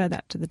transfer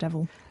that to the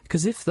devil.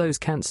 Because if those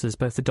cancers,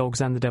 both the dogs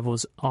and the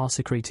devils, are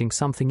secreting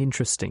something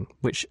interesting,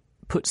 which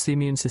puts the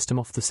immune system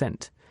off the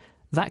scent,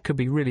 that could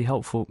be really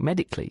helpful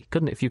medically,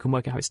 couldn't it, if you can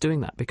work out how it's doing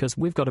that? Because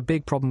we've got a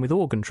big problem with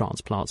organ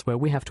transplants where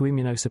we have to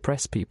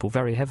immunosuppress people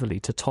very heavily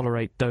to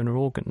tolerate donor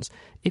organs.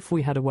 If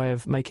we had a way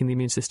of making the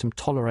immune system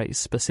tolerate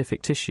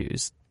specific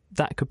tissues,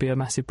 that could be a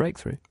massive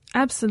breakthrough.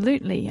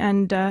 Absolutely.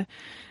 And I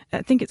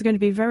think it's going to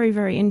be very,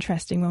 very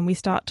interesting when we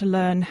start to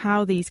learn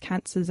how these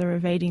cancers are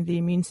evading the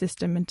immune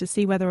system, and to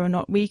see whether or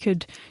not we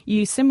could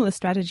use similar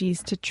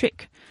strategies to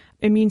trick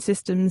immune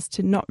systems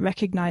to not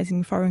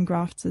recognising foreign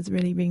grafts as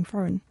really being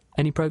foreign.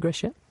 Any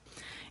progress yet?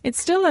 It's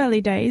still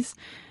early days.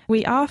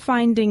 We are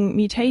finding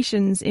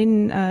mutations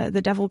in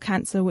the devil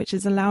cancer, which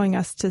is allowing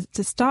us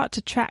to start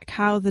to track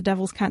how the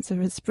devil's cancer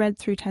has spread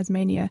through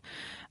Tasmania.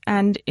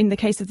 And in the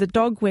case of the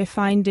dog, we're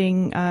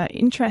finding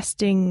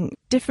interesting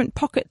different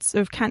pockets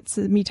of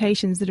cancer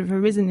mutations that have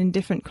arisen in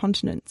different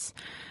continents.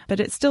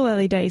 But it's still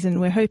early days, and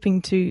we're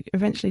hoping to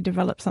eventually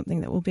develop something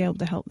that will be able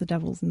to help the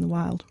devils in the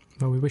wild.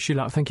 Well, we wish you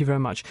luck. Thank you very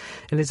much.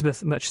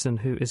 Elizabeth Murchison,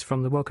 who is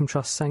from the Wellcome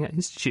Trust Sanger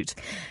Institute.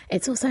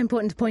 It's also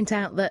important to point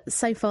out that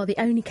so far the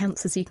only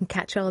cancers you can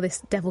catch are this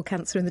devil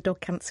cancer and the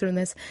dog cancer, and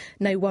there's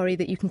no worry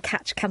that you can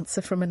catch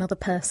cancer from another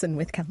person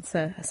with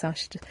cancer. So I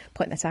should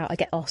point that out. I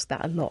get asked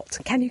that a lot.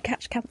 Can you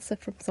catch cancer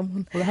from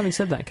someone? Well, having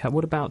said that, Kat,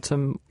 what about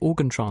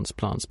organ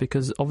transplants?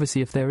 Because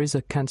obviously if there is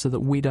a cancer that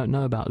we don't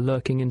know about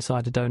lurking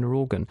inside a donor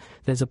organ,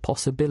 there's a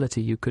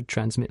possibility you could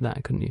transmit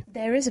that, couldn't you?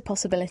 There is a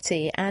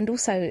possibility, and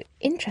also,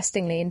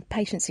 interestingly, in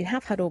patients who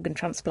have had organ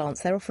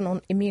transplants, they're often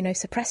on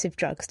immunosuppressive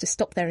drugs to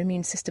stop their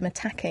immune system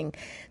attacking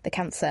the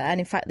cancer, and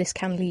in fact this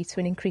can lead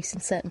to an increase in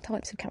certain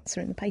types of cancer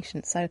in the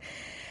patient.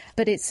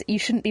 But you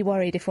shouldn't be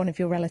worried if one of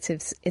your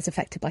relatives is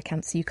affected by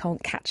cancer. You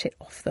can't catch it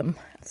off them.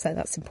 So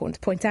that's important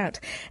to point out.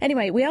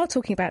 Anyway, we are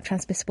talking about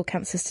transmissible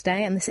cancers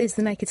today, and this is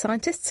The Naked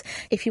Scientists.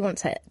 If you want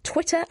to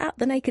Twitter at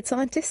The Naked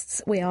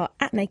Scientists, we are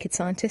at Naked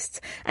Scientists,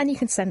 and you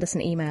can send us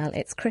an email.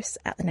 It's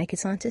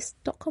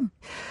chris@thenakedscientist.com.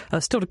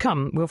 Still to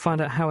come, we'll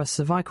find out how a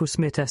cervical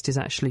smear test is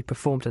actually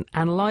performed and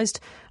analysed,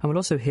 and we'll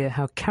also hear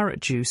how carrot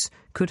juice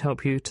could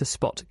help you to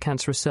spot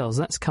cancerous cells.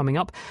 That's coming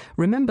up.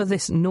 Remember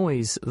this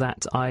noise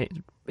that I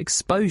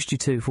exposed you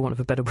to, for want of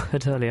a better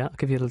word, earlier? I'll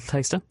give you a little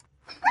taster.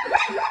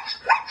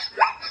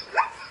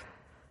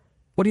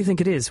 What do you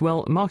think it is?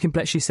 Well, Mark in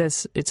Bletchley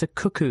says it's a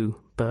cuckoo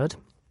bird.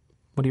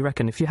 What do you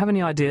reckon? If you have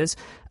any ideas,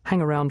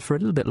 hang around for a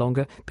little bit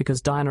longer, because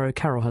Diana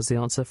O'Carroll has the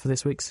answer for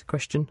this week's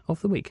question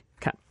of the week.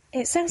 Kat.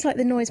 It sounds like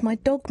the noise my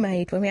dog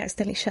made when we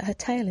accidentally shut her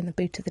tail in the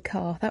boot of the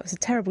car. That was a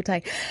terrible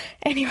day.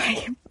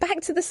 Anyway, back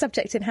to the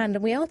subject in hand,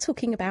 and we are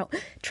talking about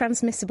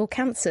transmissible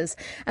cancers,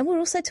 and we're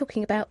also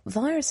talking about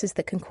viruses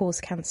that can cause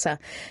cancer.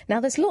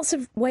 Now, there's lots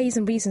of ways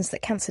and reasons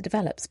that cancer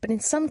develops, but in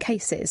some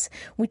cases,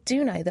 we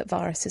do know that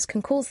viruses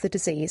can cause the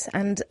disease,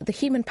 and the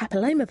human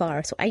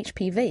papillomavirus, or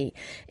HPV,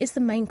 is the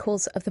main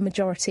cause of the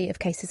majority of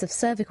cases of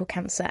cervical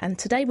cancer. And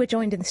today we're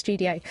joined in the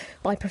studio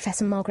by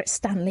Professor Margaret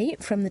Stanley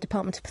from the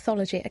Department of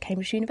Pathology at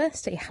Cambridge University.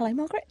 University. Hello,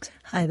 Margaret.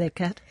 Hi there,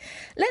 Kat.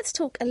 Let's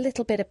talk a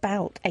little bit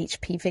about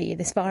HPV,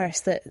 this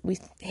virus that we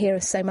hear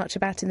so much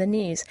about in the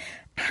news.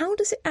 How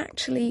does it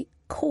actually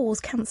cause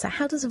cancer?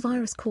 How does a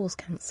virus cause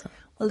cancer?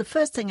 Well, the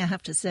first thing I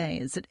have to say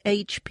is that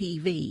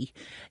HPV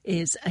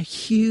is a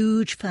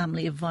huge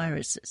family of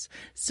viruses.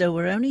 So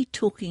we're only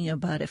talking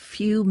about a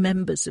few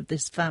members of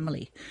this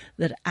family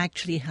that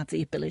actually have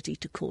the ability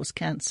to cause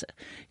cancer,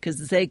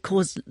 because they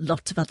cause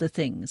lots of other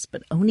things,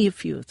 but only a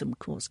few of them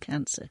cause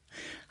cancer.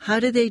 How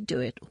do they do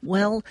it?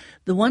 Well,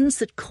 the ones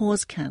that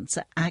cause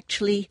cancer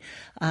actually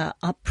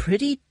are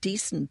pretty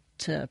decent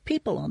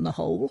people on the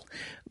whole,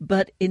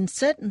 but in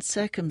certain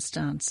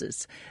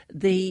circumstances,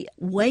 the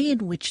way in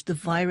which the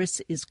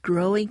virus is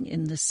growing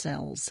in the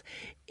cells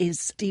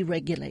is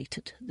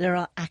deregulated. There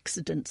are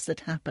accidents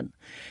that happen,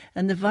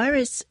 and the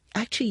virus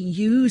actually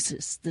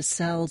uses the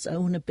cell's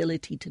own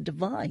ability to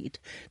divide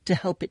to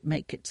help it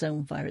make its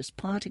own virus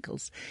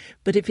particles.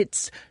 But if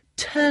it's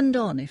turned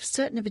on, if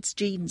certain of its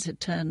genes are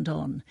turned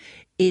on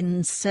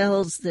in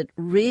cells that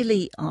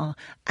really are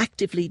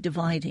actively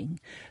dividing,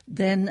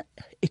 then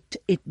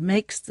it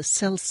makes the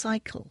cell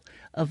cycle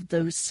of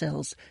those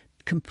cells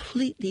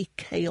completely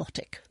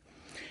chaotic.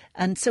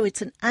 And so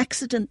it's an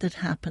accident that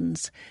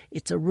happens.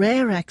 It's a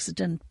rare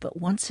accident, but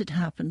once it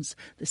happens,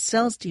 the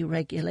cell's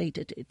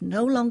deregulated. It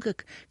no longer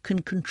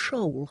can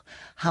control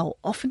how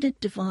often it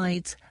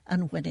divides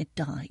and when it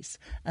dies.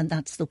 And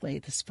that's the way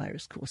this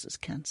virus causes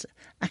cancer,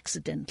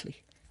 accidentally.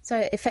 So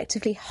it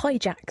effectively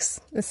hijacks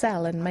the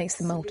cell and makes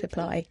them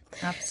multiply.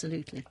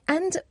 Absolutely.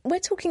 And we're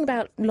talking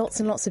about lots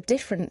and lots of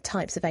different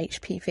types of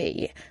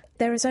HPV.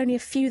 There is only a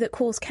few that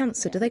cause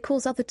cancer. Do they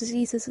cause other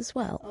diseases as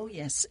well? Oh,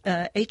 yes.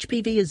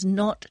 HPV is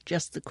not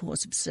just the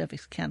cause of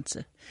cervix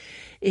cancer.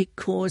 It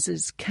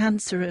causes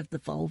cancer of the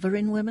vulva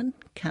in women,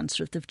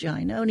 cancer of the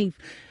vagina, only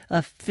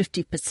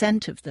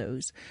 50% of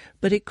those.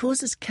 But it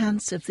causes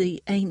cancer of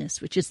the anus,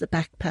 which is the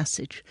back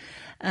passage.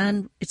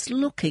 And it's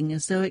looking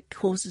as though it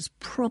causes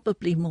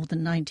probably more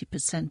than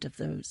 90% of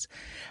those.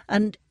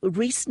 And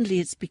recently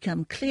it's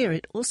become clear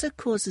it also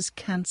causes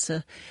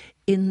cancer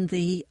in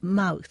the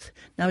mouth.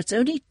 Now, it's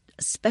only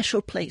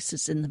special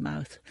places in the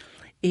mouth.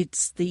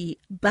 It's the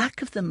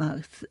back of the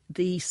mouth,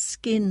 the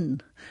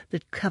skin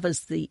that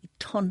covers the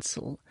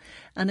tonsil,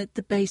 and at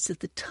the base of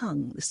the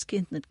tongue, the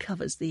skin that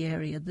covers the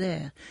area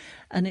there.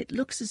 And it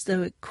looks as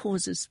though it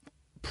causes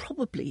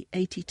probably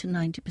 80 to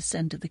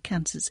 90% of the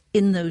cancers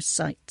in those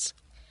sites.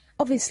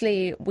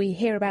 Obviously, we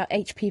hear about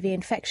HPV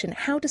infection.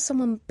 How does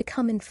someone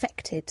become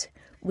infected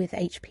with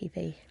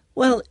HPV?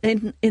 Well,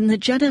 in the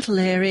genital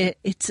area,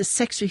 it's a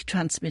sexually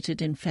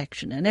transmitted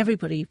infection, and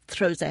everybody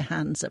throws their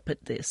hands up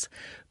at this.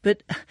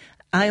 But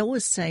I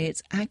always say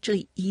it's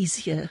actually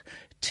easier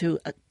to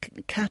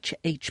catch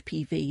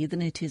HPV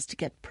than it is to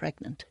get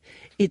pregnant.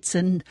 It's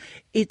an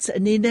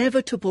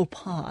inevitable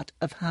part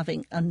of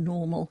having a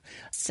normal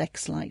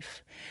sex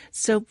life.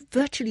 So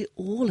virtually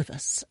all of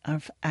us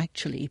have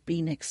actually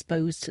been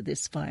exposed to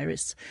this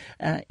virus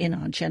in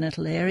our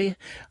genital area.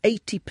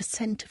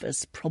 80% of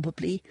us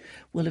probably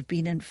will have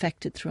been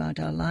infected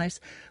throughout our lives,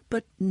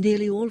 but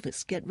nearly all of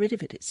us get rid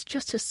of it. It's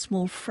just a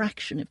small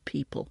fraction of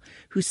people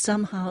who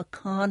somehow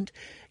can't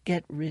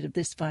get rid of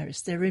this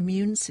virus. Their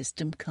immune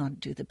system can't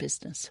do the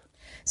business.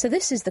 So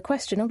this is the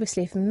question,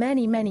 obviously, if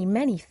many, many,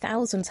 many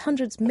thousands,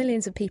 hundreds,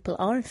 millions of people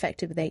are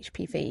infected with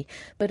HPV,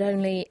 but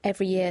only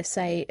every year,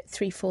 say,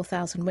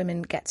 3,000-4,000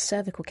 women get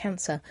cervical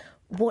cancer.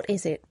 What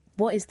is it?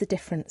 What is the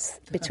difference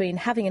between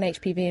having an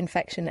HPV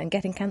infection and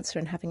getting cancer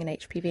and having an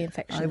HPV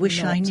infection? I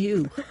wish I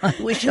knew. I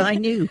wish I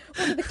knew.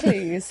 What are the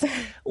clues?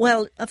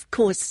 Well, of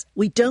course,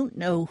 we don't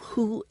know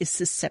who is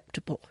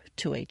susceptible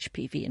to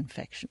HPV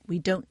infection. We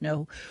don't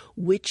know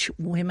which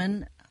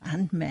women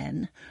and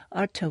men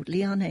are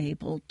totally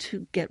unable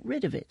to get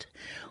rid of it.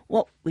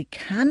 What we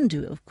can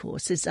do, of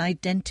course, is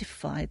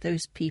identify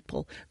those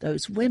people,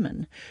 those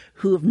women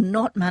who have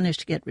not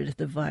managed to get rid of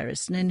the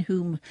virus and in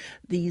whom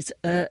these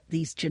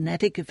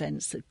genetic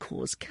events that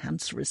cause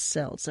cancerous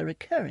cells are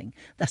occurring.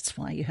 That's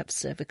why you have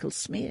cervical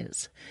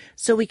smears.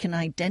 So we can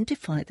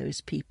identify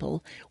those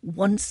people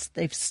once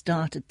they've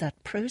started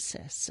that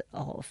process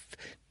of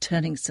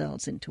turning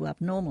cells into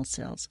abnormal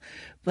cells.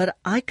 But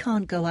I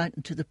can't go out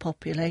into the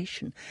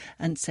population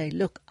and say,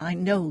 look, I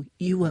know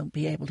you won't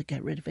be able to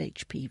get rid of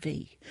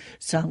HPV,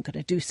 so I'm going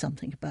to do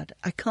something about it.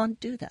 I can't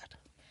do that.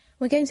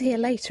 We're going to hear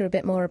later a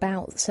bit more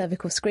about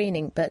cervical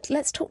screening, but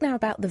let's talk now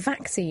about the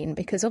vaccine,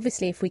 because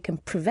obviously if we can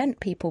prevent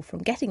people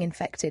from getting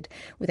infected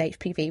with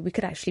HPV, we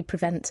could actually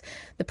prevent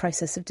the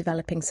process of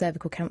developing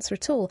cervical cancer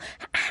at all.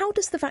 How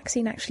does the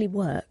vaccine actually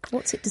work?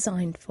 What's it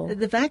designed for?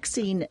 The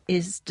vaccine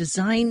is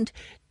designed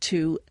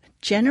to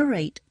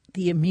generate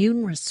the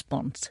immune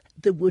response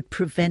that would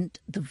prevent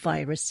the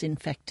virus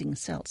infecting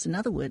cells. In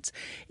other words,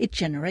 it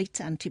generates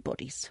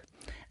antibodies.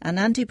 And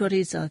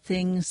antibodies are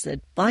things that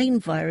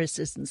bind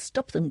viruses and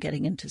stop them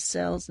getting into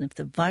cells. And if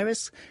the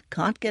virus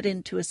can't get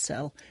into a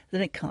cell,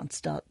 then it can't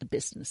start the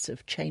business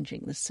of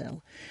changing the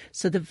cell.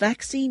 So the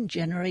vaccine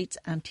generates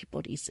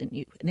antibodies in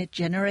you, and it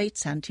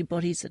generates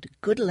antibodies at a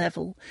good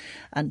level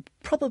and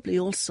probably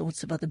all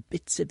sorts of other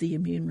bits of the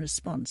immune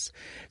response.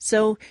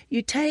 So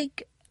you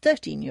take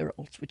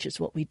 13-year-olds, which is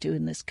what we do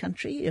in this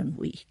country, and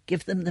we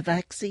give them the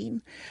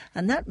vaccine.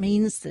 And that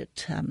means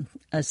that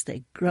as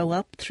they grow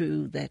up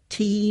through their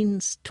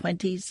teens,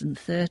 20s and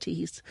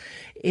 30s,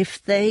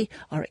 if they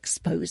are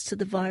exposed to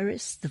the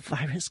virus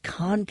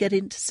can't get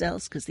into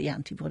cells because the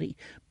antibody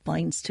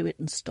binds to it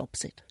and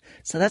stops it.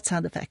 So that's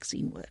how the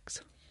vaccine works.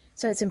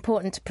 So it's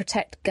important to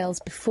protect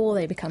girls before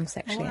they become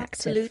sexually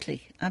active.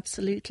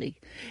 Absolutely.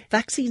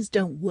 Vaccines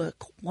don't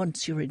work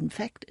once you're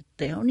infected.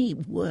 They only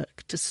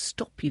work to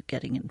stop you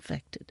getting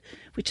infected,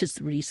 which is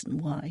the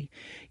reason why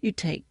you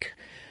take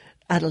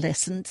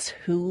adolescents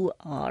who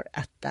are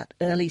at that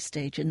early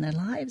stage in their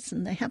lives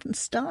and they haven't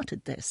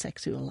started their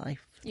sexual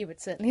life. You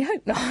would certainly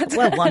hope not.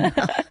 Well,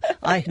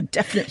 I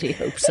definitely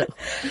hope so.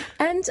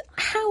 And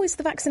how is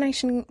the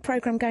vaccination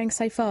programme going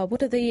so far?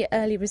 What are the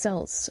early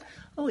results?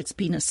 Oh, it's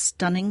been a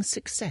stunning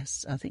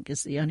success, I think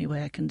is the only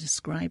way I can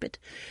describe it.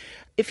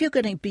 If you're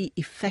going to be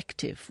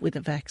effective with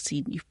a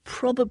vaccine, you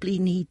probably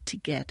need to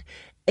get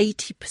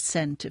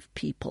 80% of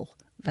people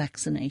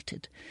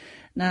vaccinated.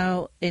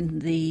 Now, in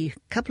the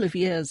couple of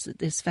years that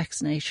this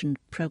vaccination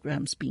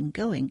programme's been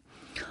going,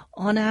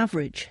 on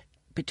average,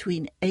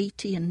 between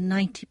 80 and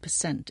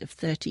 90% of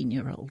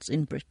 13-year-olds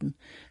in Britain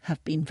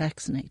have been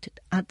vaccinated.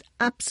 An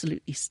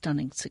absolutely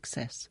stunning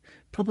success.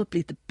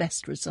 Probably the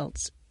best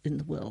results in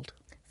the world.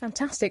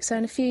 Fantastic. So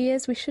in a few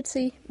years we should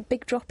see a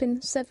big drop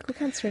in cervical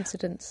cancer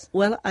incidence.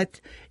 Well,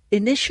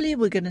 initially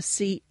we're going to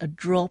see a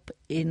drop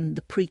in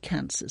the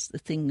precancers, the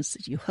things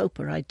that you hope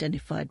are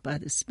identified by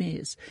the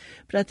smears.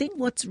 But I think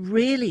what's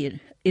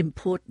really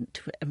important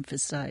to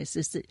emphasise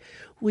is that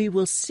we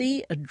will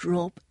see a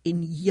drop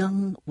in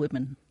young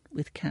women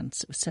with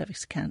cancer,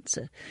 cervix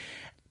cancer.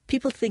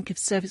 People think of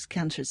cervix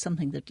cancer as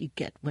something that you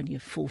get when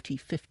you're 40,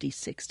 50,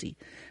 60.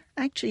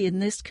 Actually, in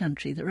this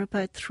country, there are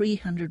about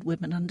 300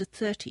 women under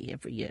 30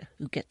 every year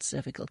who get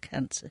cervical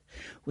cancer.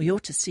 We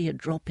ought to see a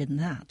drop in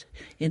that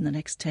in the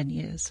next 10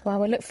 years. Well,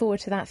 we look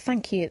forward to that.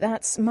 Thank you.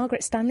 That's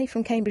Margaret Stanley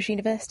from Cambridge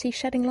University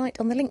shedding light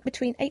on the link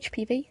between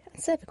HPV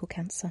and cervical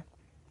cancer.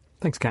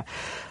 Thanks, Kat.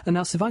 And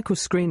now, cervical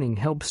screening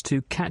helps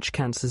to catch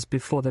cancers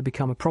before they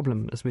become a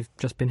problem, as we've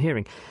just been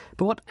hearing.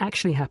 But what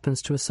actually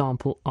happens to a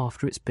sample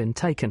after it's been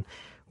taken?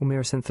 Well,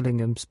 Mira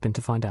Senthilingham's been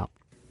to find out.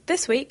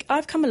 This week,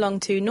 I've come along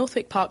to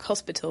Northwick Park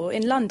Hospital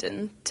in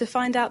London to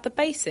find out the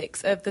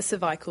basics of the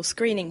cervical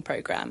screening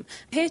programme.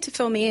 Here to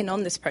fill me in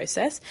on this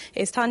process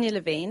is Tanya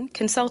Levine,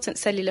 consultant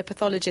cellular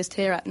pathologist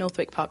here at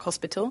Northwick Park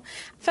Hospital.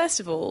 First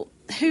of all,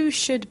 who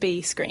should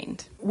be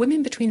screened?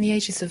 Women between the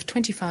ages of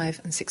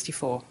 25 and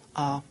 64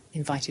 are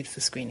invited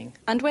for screening.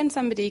 And when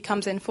somebody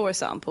comes in for a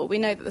sample, we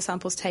know that the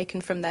sample's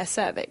taken from their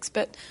cervix,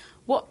 but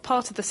what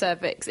part of the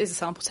cervix is a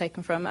sample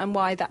taken from and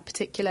why that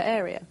particular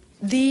area?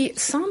 The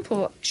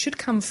sample should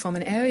come from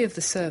an area of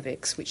the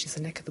cervix, which is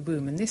the neck of the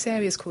womb, and this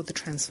area is called the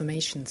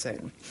transformation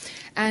zone.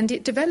 And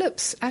it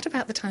develops at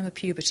about the time of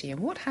puberty,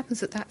 and what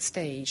happens at that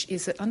stage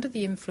is that under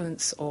the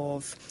influence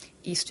of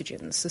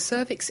estrogens, the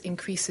cervix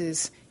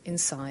increases in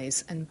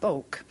size and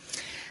bulk.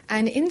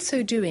 And in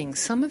so doing,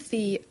 some of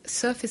the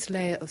surface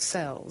layer of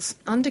cells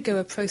undergo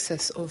a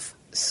process of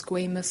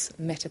squamous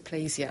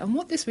metaplasia. And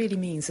what this really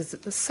means is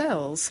that the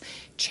cells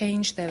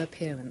change their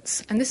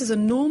appearance. And this is a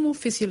normal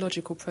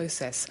physiological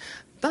process,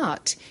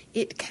 but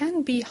it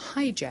can be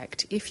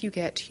hijacked if you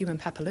get human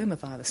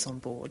papillomavirus on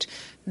board.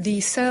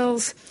 The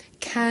cells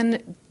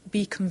can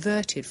be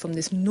converted from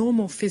this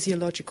normal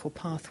physiological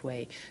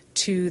pathway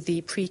to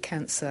the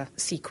precancer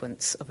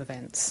sequence of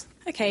events.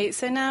 Okay,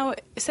 so now,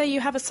 say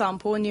you have a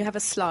sample and you have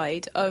a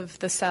slide of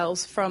the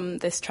cells from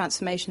this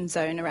transformation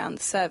zone around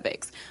the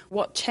cervix.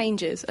 What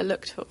changes are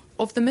looked for?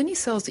 Of the many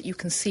cells that you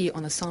can see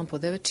on a sample,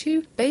 there are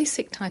two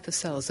basic type of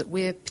cells that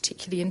we're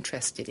particularly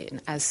interested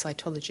in as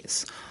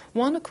cytologists.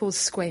 One are called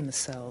squamous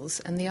cells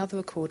and the other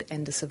are called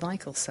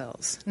endocervical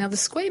cells. Now, the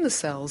squamous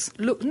cells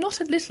look not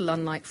a little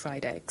unlike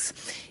fried eggs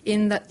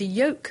in that the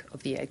yolk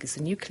of the egg is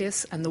the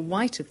nucleus and the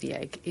white of the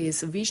egg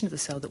is a region of the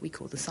cell that we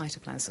call the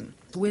cytoplasm.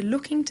 We're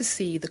looking to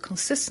see the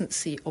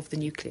consistency of the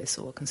nucleus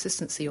or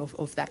consistency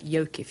of that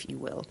yolk, if you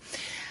will.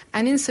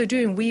 And in so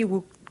doing, we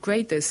will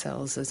grade those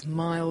cells as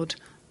mild,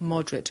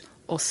 moderate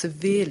or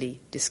severely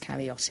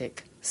dyskaryotic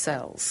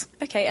cells.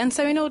 Okay, and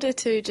so in order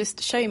to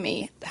just show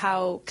me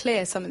how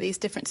clear some of these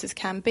differences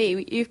can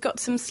be, you've got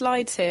some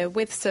slides here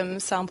with some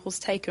samples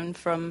taken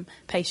from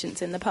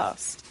patients in the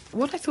past.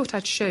 What I thought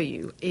I'd show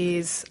you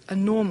is a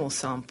normal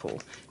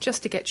sample,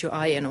 just to get your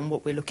eye in on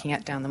what we're looking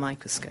at down the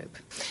microscope.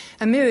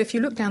 And Mira, if you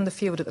look down the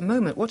field at the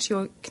moment, what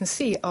you can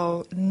see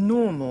are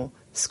normal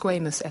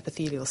squamous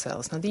epithelial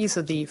cells. Now, these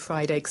are the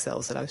fried egg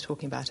cells that I was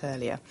talking about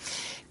earlier.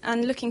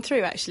 And looking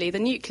through, actually, the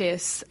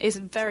nucleus is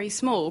very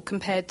small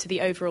compared to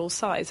the overall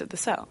size of the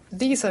cell.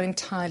 These are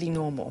entirely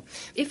normal.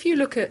 If you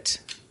look at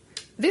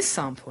This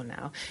sample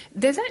now,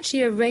 there's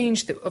actually a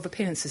range of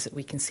appearances that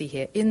we can see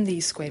here in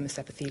these squamous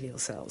epithelial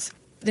cells.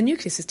 The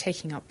nucleus is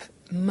taking up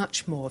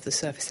much more of the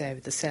surface area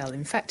of the cell.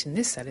 In fact, in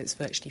this cell, it's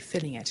virtually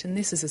filling it, and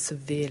this is a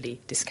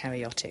severely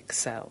dyskaryotic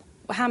cell.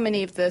 How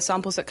many of the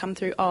samples that come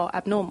through are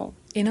abnormal?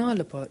 In our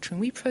laboratory,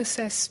 we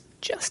process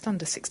just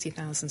under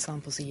 60,000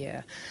 samples a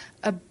year.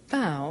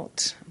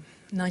 About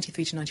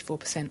 93 to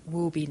 94%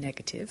 will be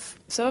negative.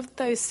 So of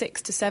those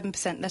 6 to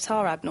 7% that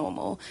are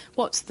abnormal,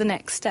 what's the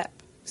next step?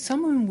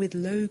 Someone with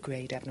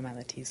low-grade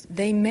abnormalities,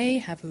 they may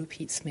have a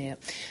repeat smear.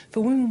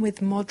 For women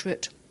with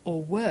moderate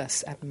or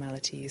worse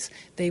abnormalities,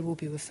 they will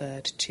be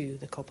referred to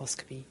the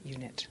colposcopy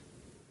unit.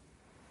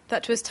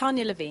 That was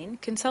Tanya Levine,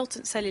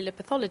 consultant cellular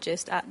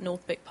pathologist at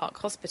Northwick Park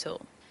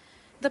Hospital.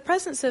 The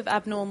presence of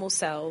abnormal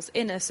cells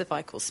in a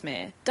cervical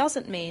smear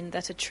doesn't mean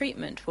that a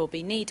treatment will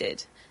be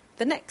needed.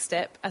 The next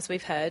step, as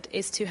we've heard,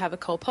 is to have a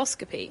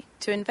colposcopy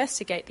to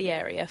investigate the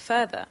area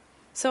further.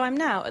 So I'm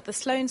now at the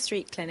Sloane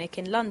Street Clinic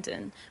in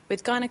London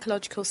with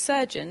gynaecological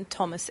surgeon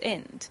Thomas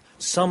Ind.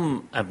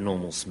 Some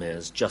abnormal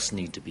smears just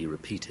need to be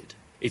repeated.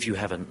 If you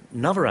have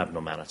another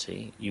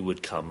abnormality, you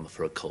would come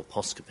for a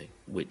colposcopy,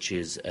 which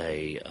is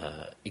a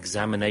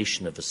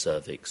examination of the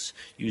cervix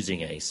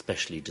using a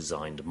specially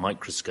designed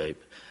microscope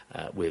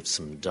with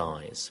some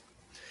dyes.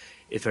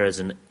 If there is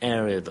an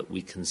area that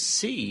we can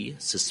see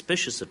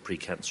suspicious of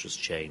precancerous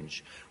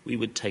change, we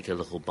would take a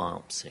little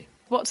biopsy.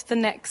 What's the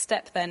next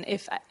step then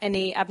if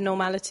any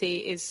abnormality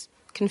is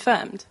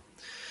confirmed?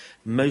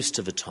 Most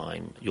of the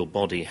time, your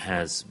body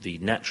has the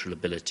natural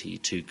ability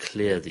to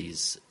clear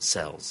these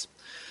cells.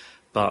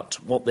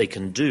 But what they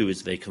can do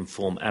is they can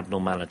form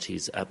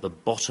abnormalities at the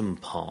bottom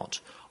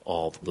part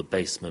of the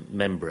basement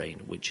membrane,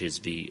 which is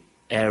the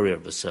area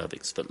of the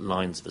cervix that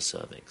lines the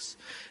cervix.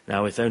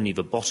 Now, if only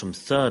the bottom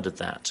third of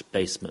that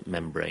basement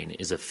membrane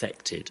is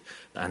affected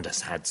and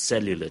has had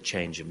cellular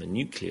change in the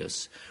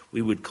nucleus,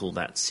 we would call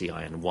that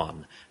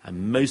CIN1,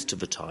 and most of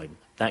the time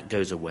that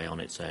goes away on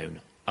its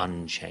own,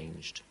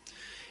 unchanged.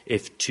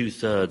 If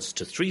 2/3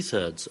 to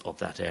 3/3 of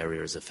that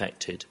area is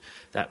affected,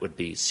 that would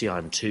be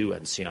CIN2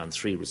 and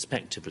CIN3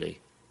 respectively.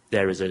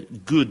 There is a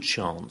good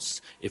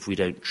chance, if we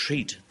don't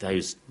treat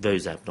those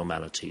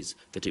abnormalities,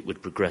 that it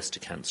would progress to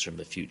cancer in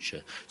the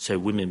future. So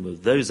women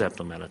with those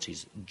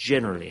abnormalities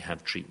generally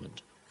have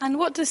treatment. And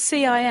what does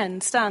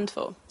CIN stand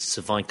for?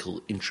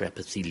 Cervical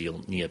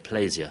intraepithelial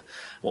neoplasia.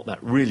 What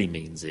that really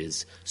means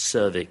is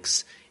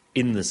cervix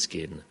in the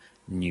skin,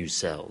 new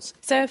cells.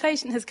 So if a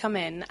patient has come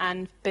in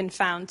and been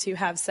found to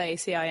have, say,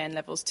 CIN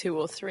levels 2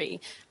 or 3,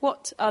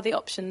 what are the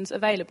options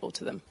available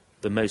to them?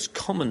 The most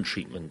common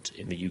treatment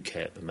in the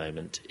UK at the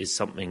moment is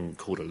something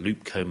called a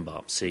loop cone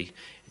biopsy.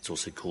 It's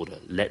also called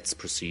a LETS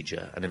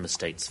procedure, and in the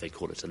States they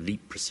call it a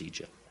LEAP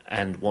procedure.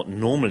 And what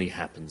normally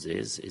happens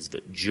is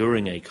that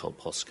during a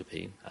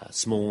colposcopy, a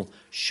small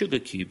sugar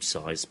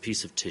cube-sized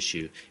piece of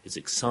tissue is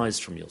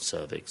excised from your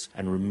cervix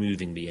and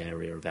removing the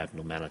area of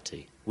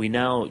abnormality. We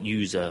now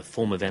use a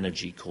form of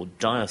energy called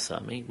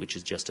diathermy, which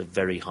is just a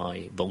very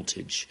high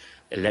voltage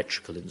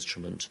electrical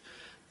instrument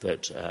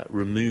that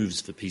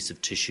removes the piece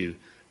of tissue,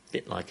 a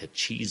bit like a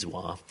cheese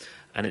wire,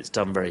 and it's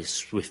done very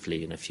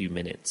swiftly in a few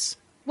minutes.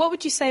 What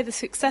would you say the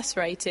success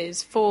rate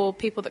is for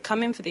people that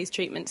come in for these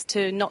treatments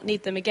to not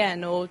need them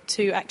again or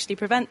to actually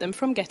prevent them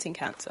from getting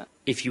cancer?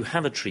 If you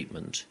have a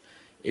treatment,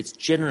 it's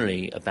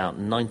generally about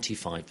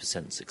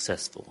 95%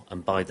 successful,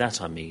 and by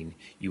that I mean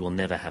you will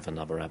never have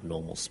another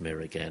abnormal smear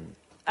again.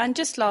 And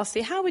just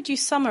lastly, how would you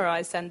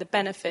summarise then the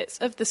benefits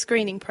of the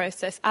screening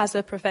process as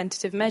a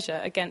preventative measure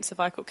against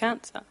cervical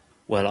cancer?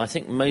 Well, I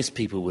think most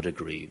people would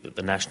agree that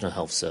the National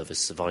Health Service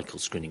cervical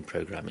screening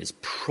programme is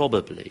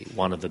probably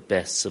one of the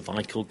best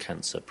cervical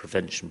cancer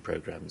prevention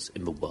programmes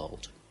in the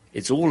world.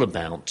 It's all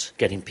about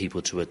getting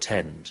people to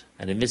attend,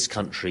 and in this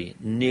country,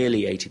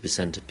 nearly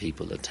 80% of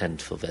people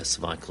attend for their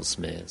cervical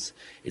smears.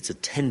 It's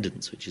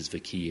attendance which is the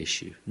key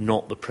issue,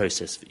 not the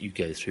process that you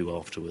go through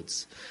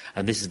afterwards.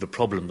 And this is the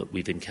problem that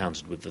we've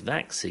encountered with the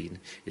vaccine,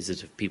 is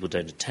that if people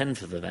don't attend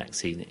for the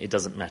vaccine, it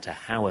doesn't matter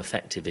how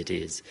effective it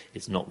is,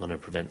 it's not going to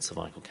prevent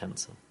cervical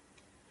cancer.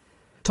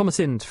 Thomas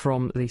Ind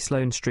from the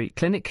Sloane Street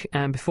Clinic,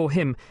 and before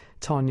him,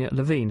 Tanya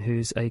Levine,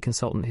 who's a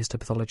consultant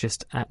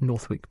histopathologist at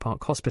Northwick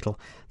Park Hospital.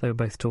 They were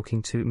both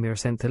talking to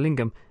Mirasentha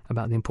Lingam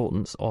about the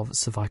importance of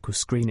cervical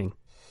screening.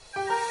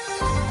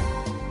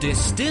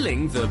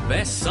 Distilling the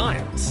best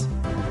science.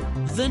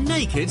 The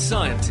Naked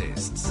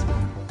Scientists.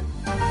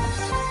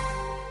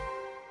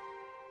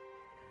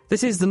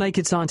 This is The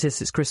Naked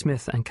Scientists. It's Chris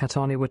Smith and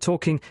Catania. We're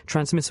talking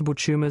transmissible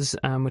tumours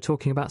and we're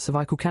talking about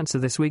cervical cancer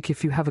this week.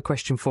 If you have a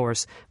question for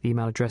us, the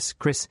email address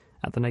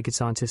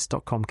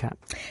chris@thenakedscientist.com, Cat.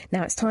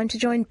 Now it's time to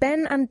join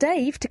Ben and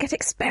Dave to get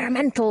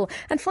experimental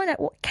and find out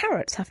what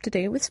carrots have to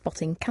do with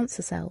spotting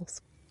cancer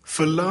cells.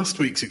 For last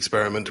week's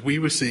experiment, we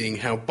were seeing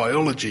how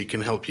biology can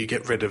help you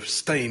get rid of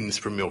stains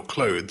from your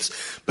clothes.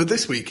 But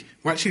this week,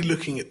 we're actually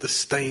looking at the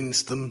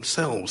stains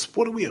themselves.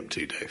 What are we up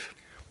to, Dave?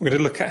 We're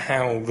going to look at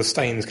how the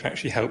stains can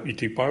actually help you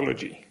do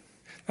biology.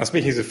 Now,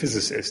 speaking as a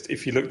physicist,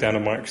 if you look down a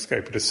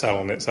microscope at a cell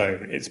on its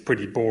own, it's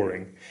pretty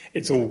boring.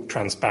 It's all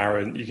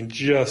transparent. You can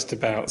just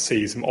about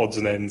see some odds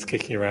and ends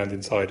kicking around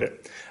inside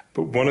it.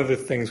 But one of the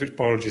things which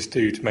biologists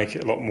do to make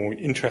it a lot more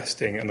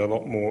interesting and a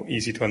lot more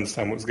easy to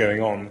understand what's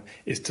going on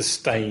is to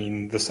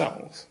stain the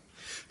cells.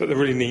 But the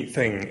really neat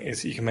thing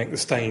is that you can make the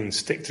stain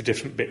stick to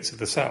different bits of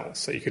the cells.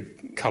 So you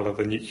could colour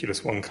the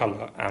nucleus one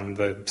colour and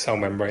the cell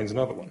membranes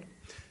another one.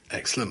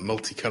 Excellent,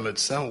 multicoloured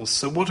cells.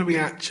 So what are we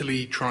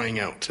actually trying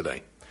out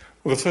today?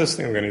 Well, the first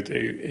thing we're going to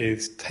do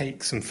is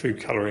take some food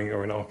colouring,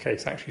 or in our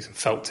case, actually some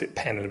felt tip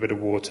pen and a bit of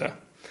water,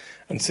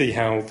 and see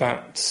how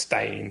that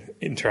stain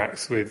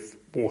interacts with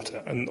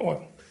water and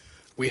oil.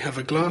 We have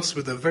a glass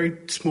with a very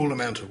small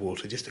amount of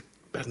water, just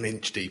about an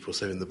inch deep or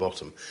so in the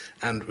bottom,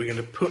 and we're going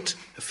to put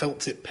a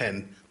felt tip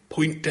pen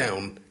point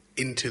down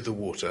into the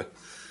water,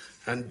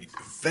 and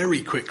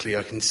very quickly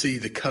I can see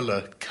the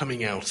colour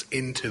coming out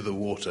into the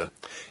water.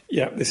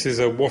 Yeah, this is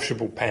a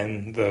washable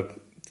pen. The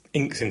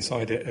inks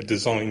inside it are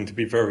designed to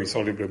be very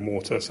soluble in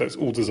water, so it's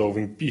all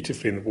dissolving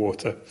beautifully in the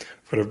water.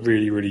 We've got a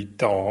really, really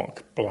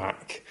dark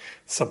black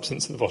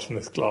substance at the bottom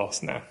of this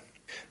glass now.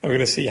 Now we're going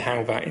to see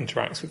how that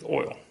interacts with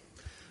oil.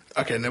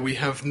 Okay, now we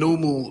have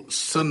normal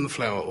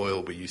sunflower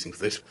oil we're using for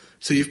this.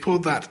 So you've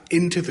poured that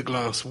into the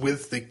glass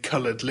with the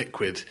coloured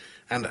liquid,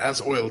 and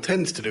as oil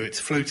tends to do,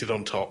 it's floated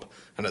on top,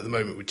 and at the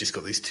moment we've just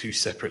got these two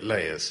separate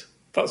layers.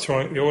 That's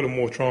right, the oil and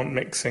water aren't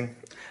mixing,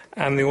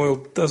 and the oil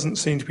doesn't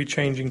seem to be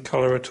changing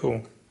colour at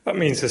all. That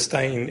means the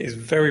stain is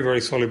very, very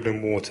soluble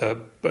in water,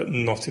 but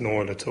not in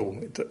oil at all.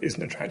 It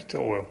isn't attracted to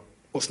oil.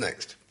 What's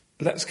next?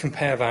 Let's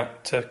compare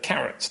that to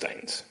carrot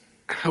stains.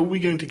 How are we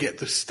going to get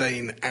the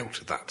stain out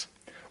of that?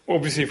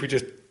 Obviously, if we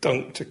just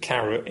dunked a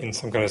carrot in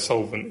some kind of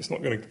solvent, it's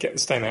not going to get the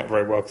stain out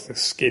very well because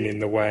there's skin in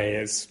the way.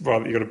 It's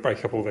rather you've got to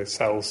break up all those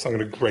cells, so I'm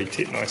going to grate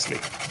it nicely.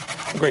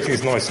 Grating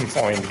is nice and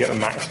fine to get the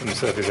maximum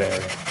surface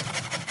area.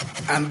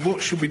 And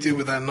what should we do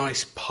with our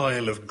nice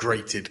pile of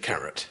grated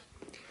carrot?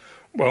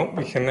 Well,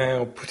 we can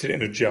now put it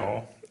in a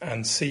jar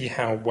and see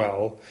how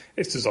well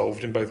it's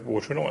dissolved in both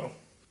water and oil.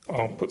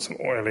 I'll put some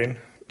oil in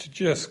to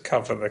just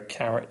cover the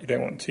carrot. You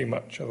don't want too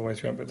much,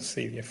 otherwise you won't be able to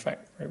see the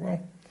effect very well.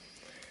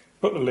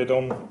 Put the lid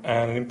on,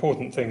 and an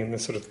important thing in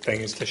this sort of thing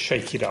is to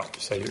shake it up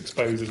so you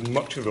expose as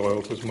much of the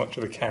oil to as much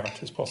of the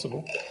carrot as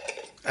possible.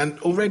 And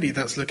already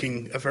that's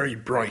looking a very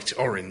bright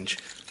orange.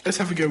 Let's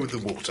have a go with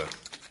the water.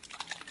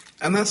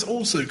 And that's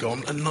also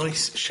gone a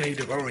nice shade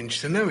of orange.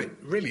 So now it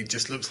really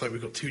just looks like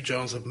we've got 2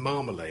 jars of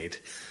marmalade.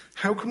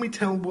 How can we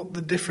tell what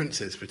the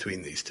difference is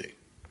between these two?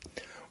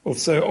 Well,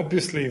 so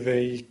obviously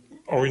the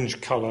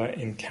orange colour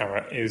in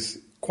carrot is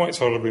quite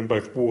soluble in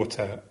both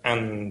water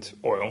and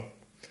oil.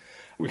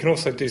 We can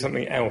also do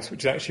something else, which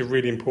is actually a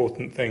really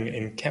important thing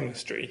in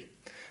chemistry.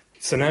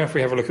 So now if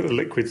we have a look at the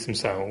liquids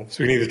themselves,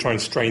 we can either try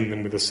and strain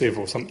them with a sieve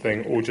or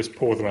something, or just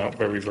pour them out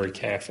very, very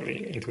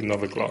carefully into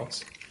another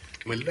glass.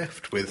 We're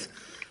left with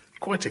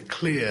quite a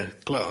clear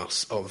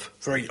glass of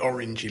very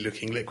orangey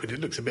looking liquid. It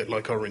looks a bit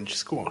like orange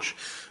squash.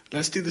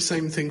 Let's do the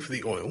same thing for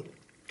the oil.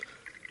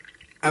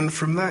 And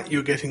from that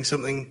you're getting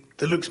something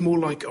that looks more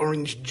like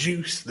orange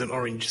juice than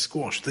orange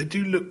squash. They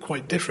do look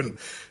quite different.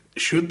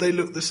 Should they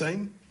look the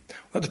same?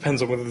 That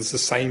depends on whether there's the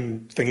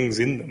same things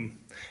in them.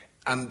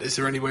 And is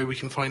there any way we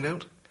can find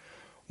out?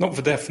 Not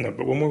for definite,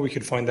 but one way we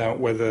could find out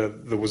whether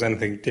there was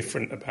anything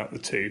different about the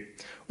two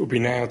would be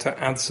now to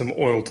add some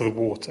oil to the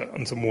water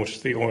and some water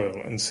to the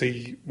oil and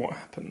see what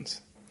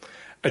happens.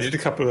 I did a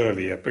couple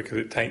earlier because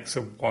it takes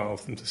a while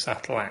for them to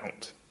settle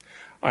out.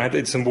 I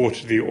added some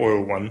water to the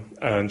oil one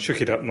and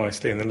shook it up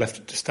nicely and then left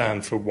it to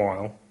stand for a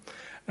while.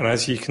 And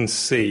as you can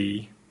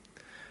see,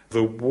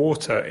 the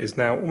water is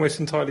now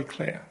almost entirely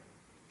clear.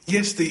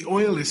 Yes, the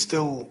oil is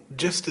still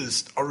just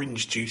as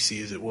orange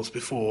juicy as it was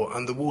before,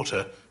 and the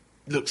water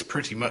looks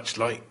pretty much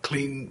like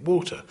clean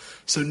water.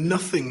 So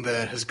nothing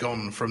there has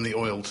gone from the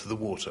oil to the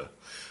water.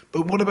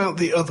 But what about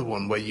the other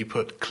one where you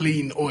put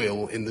clean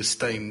oil in the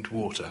stained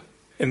water?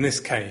 In this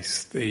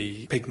case,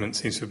 the pigment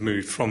seems to have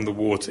moved from the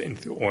water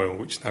into the oil,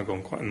 which has now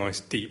gone quite a nice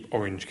deep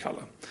orange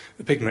colour.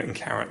 The pigment in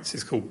carrots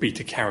is called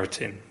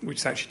beta-carotene, which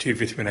is actually 2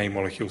 vitamin A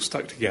molecules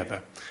stuck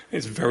together.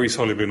 It's very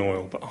soluble in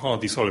oil, but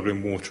hardly soluble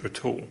in water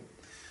at all.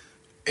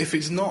 If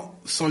it's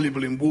not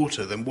soluble in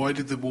water, then why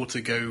did the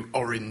water go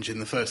orange in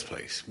the first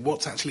place?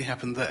 What's actually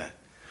happened there?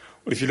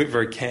 Well, if you look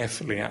very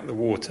carefully at the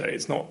water,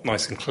 it's not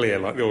nice and clear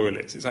like the oil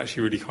is. It's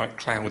actually really quite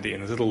cloudy,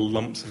 and there's little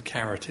lumps of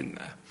carrot in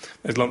there.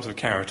 Those lumps of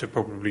carrot have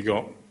probably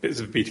got bits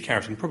of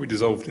beta-carotene, probably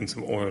dissolved in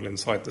some oil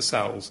inside the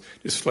cells,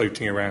 just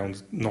floating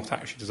around, not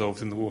actually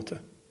dissolved in the water.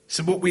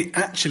 So what we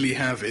actually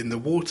have in the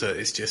water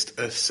is just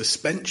a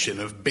suspension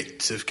of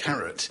bits of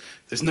carrot.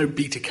 There's no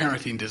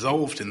beta-carotene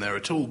dissolved in there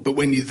at all. But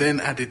when you then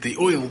added the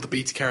oil, the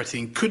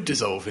beta-carotene could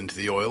dissolve into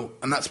the oil,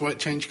 and that's why it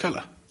changed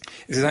colour.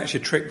 This is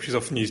actually a trick which is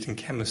often used in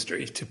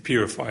chemistry to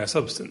purify a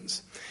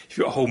substance. If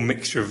you've got a whole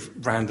mixture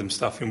of random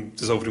stuff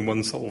dissolved in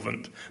one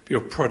solvent, but your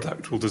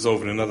product will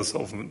dissolve in another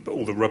solvent, but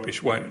all the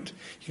rubbish won't,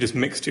 you just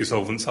mix 2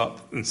 solvents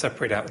up and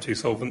separate out the 2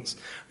 solvents,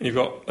 and you've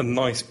got a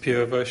nice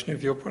pure version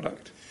of your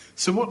product.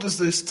 So what does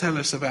this tell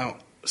us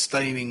about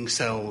staining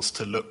cells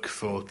to look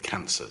for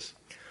cancers?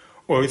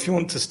 Well, if you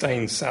want to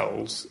stain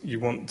cells, you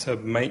want to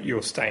make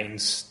your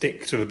stains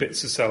stick to the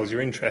bits of cells you're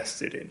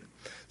interested in.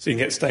 So you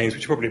can get stains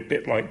which are probably a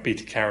bit like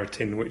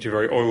beta-carotene, which are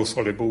very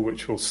oil-soluble,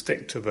 which will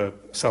stick to the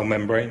cell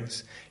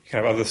membranes. You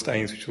can have other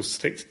stains which will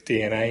stick to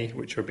DNA,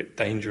 which are a bit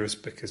dangerous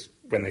because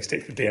when they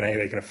stick to DNA,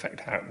 they can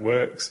affect how it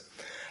works.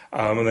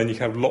 And then you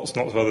can have lots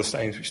and lots of other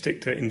stains which stick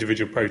to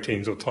individual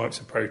proteins or types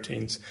of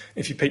proteins.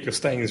 If you pick your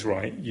stains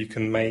right, you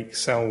can make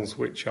cells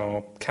which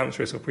are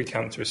cancerous or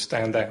precancerous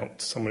stand out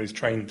to someone who's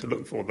trained to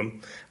look for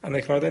them, and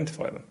they can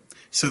identify them.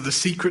 So the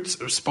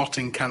secrets of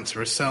spotting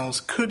cancerous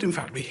cells could in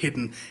fact be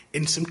hidden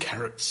in some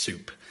carrot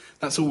soup.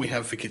 That's all we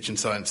have for Kitchen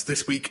Science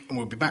this week, and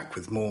we'll be back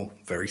with more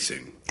very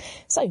soon.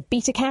 So,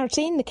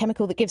 beta-carotene, the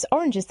chemical that gives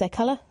oranges their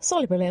colour,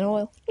 soluble in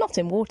oil, not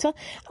in water,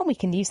 and we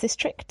can use this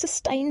trick to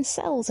stain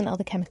cells and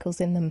other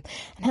chemicals in them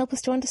and help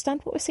us to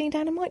understand what we're seeing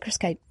down a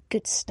microscope.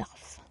 Good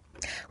stuff.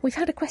 We've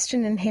had a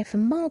question in here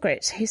from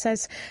Margaret, who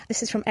says,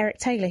 this is from Eric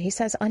Taylor, he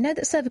says, I know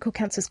that cervical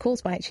cancer is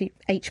caused by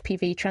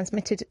HPV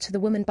transmitted to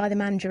the woman by the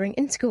man during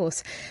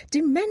intercourse.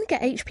 Do men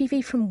get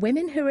HPV from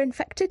women who are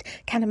infected?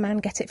 Can a man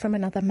get it from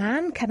another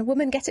man? Can a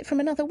woman get it from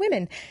another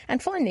woman?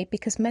 And finally,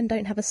 because men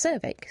don't have a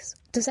cervix,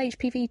 does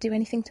HPV do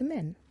anything to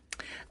men?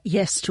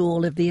 Yes to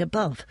all of the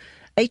above.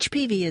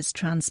 HPV is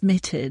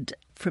transmitted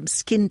from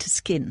skin to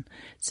skin.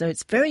 So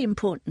it's very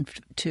important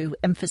to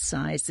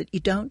emphasise that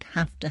you don't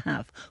have to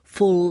have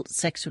full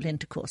sexual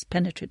intercourse,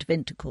 penetrative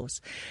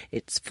intercourse.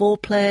 It's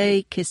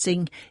foreplay,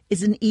 kissing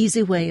is an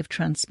easy way of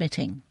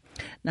transmitting.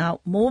 Now,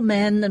 more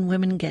men than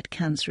women get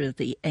cancer of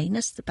the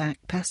anus, the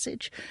back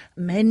passage.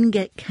 Men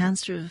get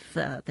cancer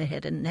of the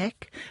head and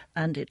neck,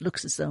 and it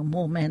looks as though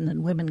more men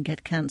than women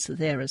get cancer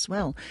there as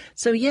well.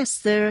 So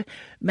yes,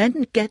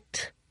 men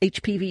get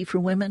HPV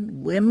from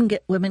women, women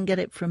get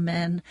it from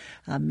men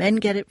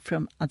get it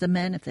from other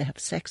men if they have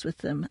sex with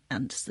them,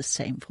 and it's the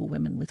same for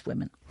women with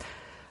women.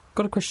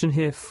 Got a question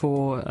here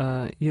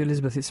for you,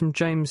 Elizabeth. It's from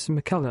James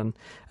McCullen,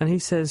 and he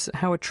says,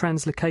 how are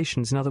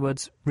translocations, in other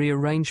words,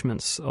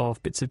 rearrangements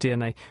of bits of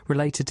DNA,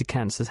 related to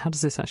cancers? How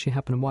does this actually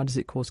happen, and why does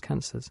it cause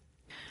cancers?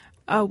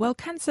 Well,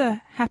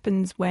 cancer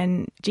happens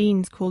when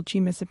genes called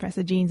tumour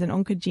suppressor genes and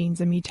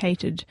oncogenes are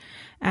mutated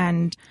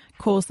and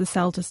cause the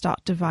cell to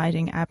start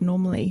dividing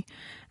abnormally.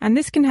 And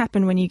this can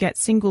happen when you get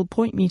single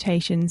point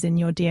mutations in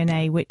your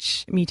DNA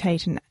which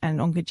mutate an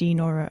oncogene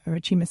or a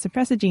tumour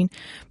suppressor gene.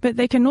 But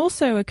they can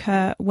also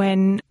occur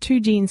when two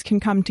genes can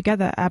come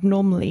together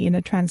abnormally in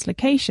a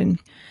translocation.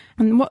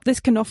 And what this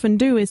can often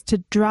do is to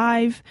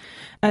drive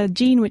a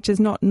gene which is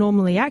not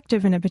normally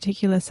active in a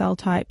particular cell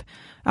type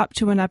up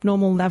to an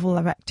abnormal level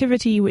of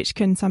activity, which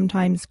can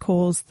sometimes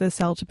cause the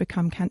cell to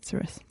become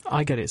cancerous.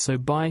 I get it. So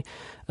by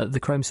the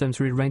chromosomes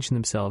rearranging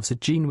themselves, a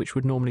gene which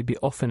would normally be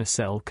off in a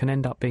cell can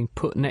end up being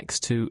put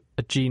next to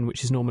a gene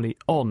which is normally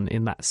on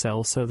in that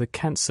cell, so the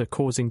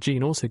cancer-causing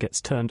gene also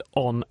gets turned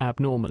on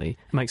abnormally,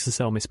 makes the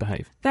cell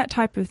misbehave. That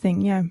type of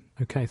thing, yeah.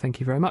 OK, thank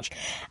you very much.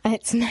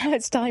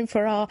 It's time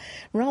for our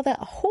rather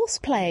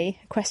horseplay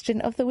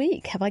question of the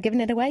week. Have I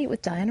given it away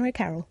with Diana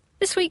O'Carroll?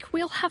 This week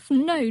we'll have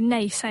no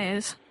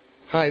naysayers.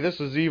 Hi, this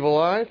is Evil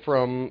Eye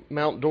from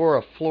Mount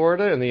Dora,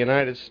 Florida in the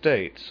United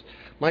States.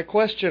 My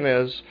question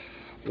is,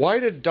 why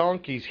do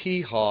donkeys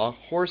hee-haw,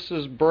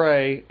 horses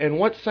bray, and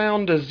what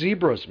sound do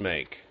zebras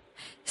make?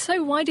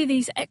 So why do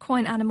these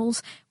equine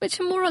animals, which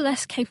are more or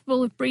less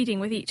capable of breeding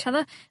with each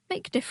other,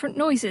 make different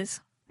noises?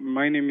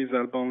 My name is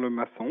Alban Le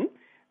Masson.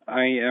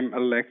 I am a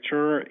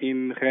lecturer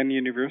in Rennes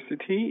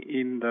University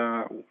in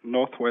the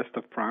northwest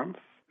of France.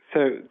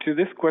 So to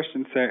this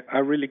question, I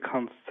really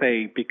can't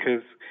say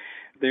because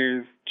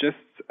there's just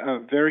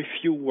very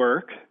few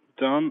work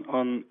done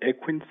on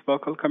equine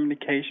vocal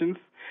communications.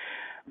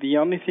 The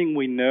only thing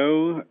we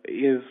know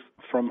is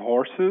from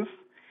horses.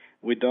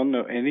 We don't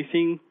know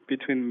anything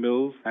between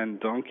mules and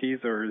donkeys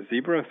or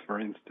zebras, for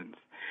instance.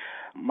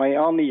 My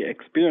only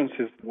experience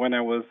is when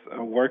I was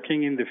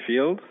working in the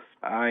field,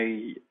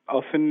 I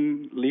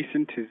often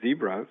listened to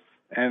zebras,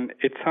 and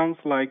it sounds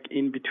like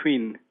in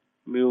between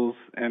mules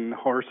and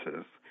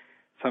horses,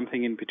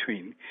 something in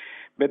between.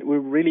 But we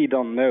really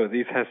don't know.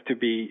 This has to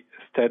be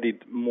studied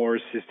more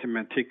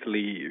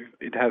systematically.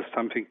 It has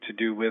something to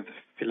do with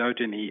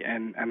phylogeny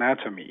and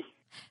anatomy.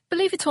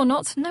 Believe it or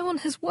not, no one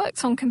has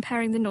worked on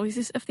comparing the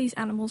noises of these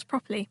animals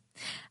properly.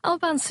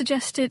 Alban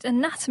suggested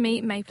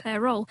anatomy may play a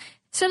role,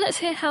 so let's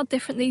hear how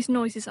different these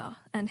noises are.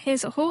 And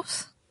here's a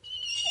horse,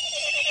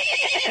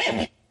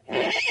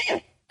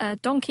 a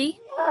donkey,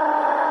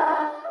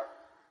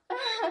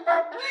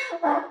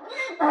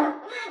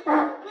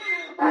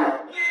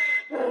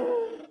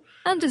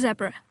 and a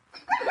zebra.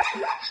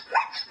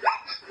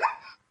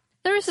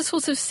 There is a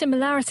sort of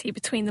similarity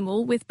between them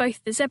all, with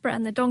both the zebra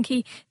and the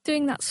donkey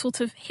doing that sort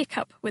of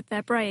hiccup with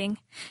their braying.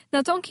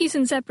 Now, donkeys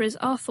and zebras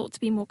are thought to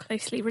be more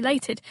closely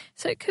related,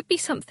 so it could be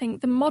something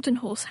the modern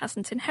horse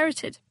hasn't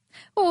inherited.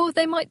 Or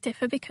they might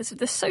differ because of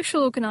the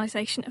social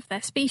organisation of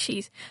their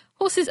species.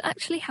 Horses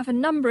actually have a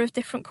number of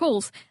different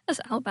calls, as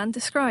Alban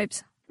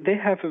describes. They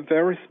have a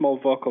very small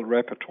vocal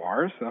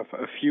repertoire of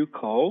a few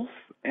calls,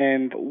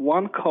 And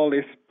one call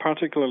is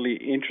particularly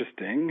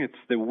interesting. It's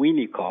the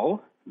whinny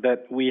call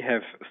that we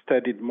have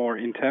studied more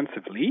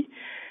intensively.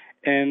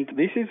 And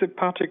this is a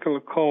particular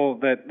call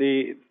that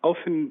they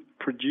often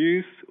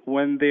produce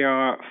when they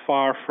are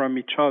far from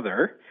each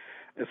other.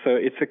 So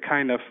it's a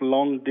kind of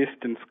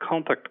long-distance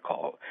contact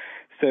call.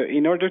 So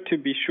in order to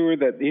be sure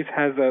that this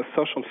has a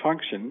social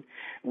function,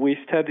 we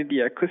studied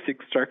the acoustic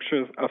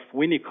structures of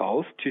whinny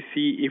calls to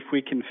see if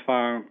we can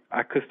find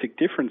acoustic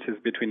differences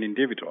between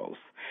individuals.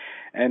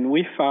 And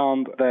we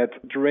found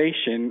that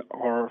duration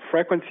or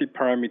frequency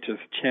parameters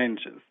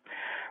changes.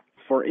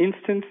 For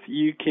instance,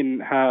 you can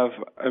have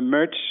a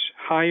much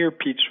higher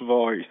pitch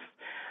voice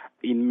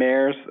in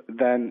mares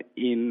than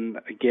in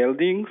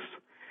geldings,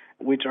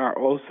 which are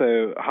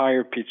also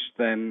higher pitched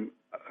than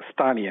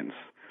stallions.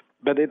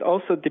 But it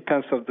also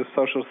depends on the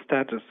social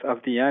status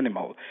of the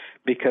animal,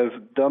 because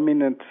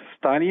dominant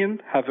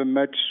stallions have a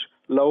much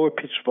lower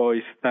pitched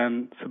voice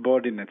than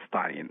subordinate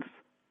stallions.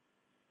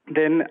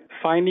 Then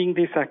finding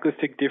these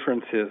acoustic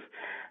differences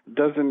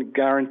doesn't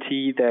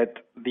guarantee that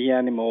the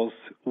animals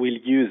will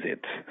use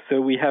it.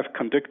 So we have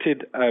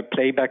conducted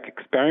playback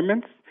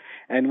experiments,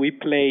 and we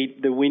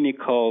played the whinny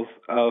calls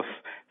of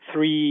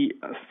 3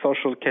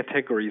 social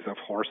categories of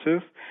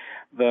horses: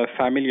 the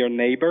familiar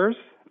neighbors,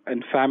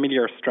 and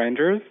familiar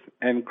strangers,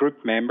 and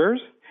group members.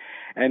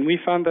 And we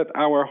found that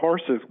our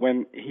horses,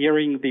 when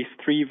hearing these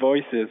 3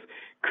 voices,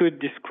 could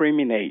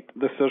discriminate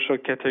the social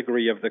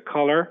category of the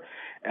caller,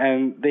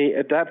 and they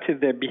adapted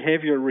their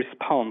behavioral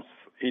response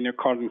in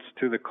accordance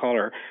to the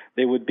caller.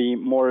 They would be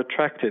more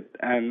attracted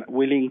and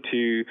willing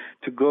to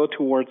go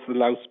towards the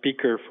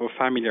loudspeaker for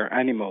familiar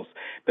animals,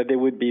 but they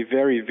would be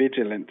very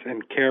vigilant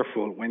and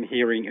careful when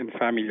hearing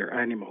unfamiliar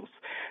animals.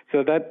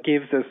 So that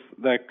gives us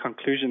the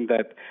conclusion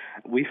that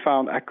we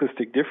found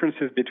acoustic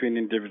differences between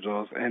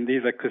individuals, and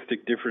these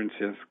acoustic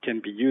differences can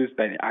be used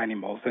by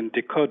animals and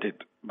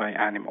decoded by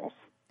animals.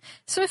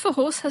 So if a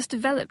horse has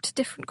developed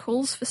different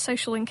calls for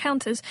social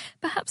encounters,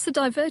 perhaps the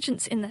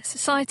divergence in their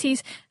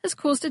societies has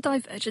caused a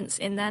divergence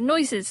in their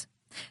noises.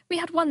 We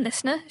had one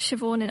listener,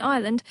 Siobhan in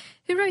Ireland,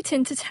 who wrote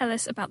in to tell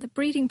us about the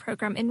breeding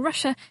programme in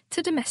Russia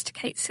to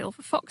domesticate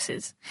silver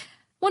foxes.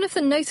 One of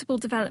the notable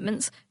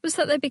developments was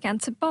that they began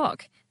to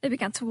bark, they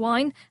began to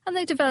whine, and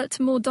they developed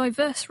a more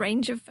diverse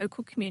range of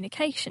vocal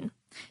communication.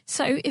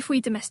 So if we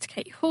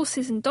domesticate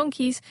horses and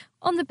donkeys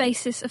on the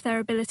basis of their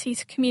ability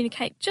to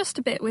communicate just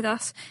a bit with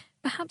us,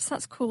 perhaps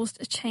that's caused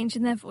a change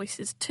in their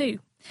voices too.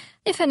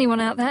 If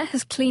anyone out there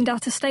has cleaned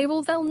out a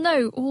stable, they'll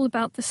know all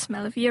about the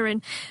smell of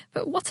urine.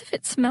 But what if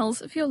it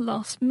smells of your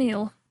last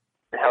meal?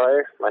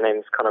 Hello, my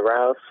name's Connor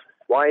Rouse.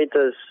 Why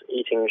does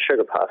eating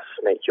sugar puffs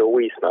make your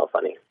wee smell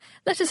funny?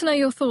 Let us know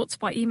your thoughts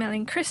by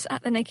emailing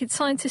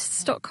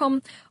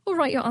chris@thenakedscientists.com or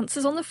write your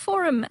answers on the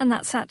forum, and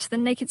that's at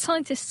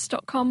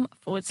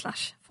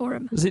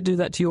thenakedscientists.com/forum. Does it do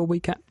that to your wee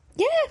cat?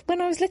 Yeah,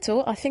 when I was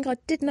little, I think I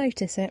did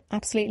notice it,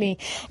 absolutely.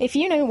 If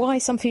you know why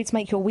some foods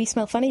make your wee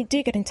smell funny,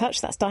 do get in touch.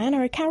 That's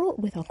Diana O'Carroll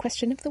with our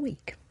Question of the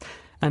Week.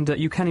 And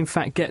you can, in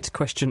fact, get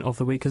Question of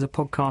the Week as a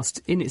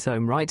podcast in its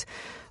own right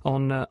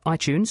on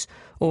iTunes,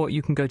 or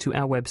you can go to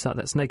our website,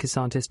 that's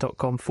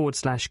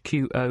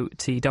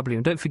nakedscientist.com/QOTW.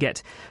 And don't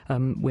forget,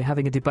 we're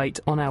having a debate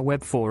on our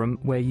web forum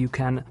where you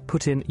can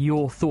put in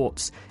your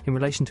thoughts in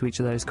relation to each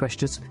of those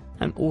questions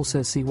and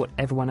also see what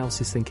everyone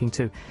else is thinking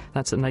too.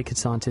 That's at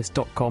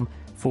nakedscientist.com/forum.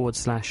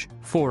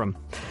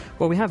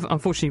 Well, we have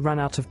unfortunately run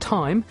out of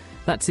time.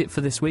 That's it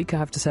for this week. I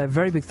have to say a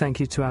very big thank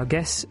you to our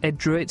guests, Ed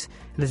Druitt,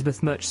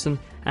 Elizabeth Murchison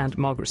and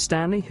Margaret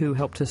Stanley, who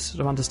helped us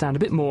to understand a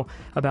bit more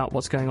about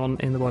what's going on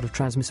in the world of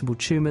transmissible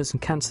tumours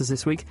and cancers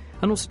this week,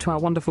 and also to our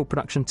wonderful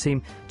production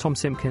team, Tom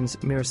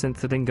Simpkins, Mira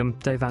Lingam,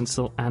 Dave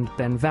Ansell and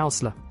Ben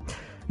Valsler.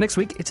 Next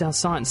week, it's our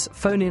science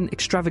phone-in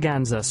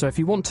extravaganza. So if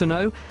you want to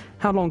know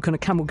how long can a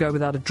camel go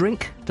without a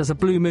drink, does a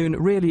blue moon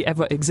really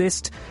ever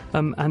exist,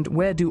 and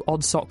where do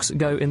odd socks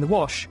go in the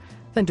wash,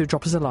 then do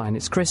drop us a line.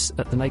 It's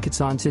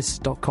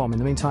chris@thenakedscientist.com. In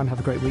the meantime, have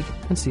a great week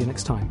and see you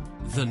next time.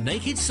 The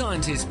Naked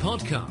Scientist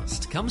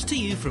podcast comes to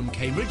you from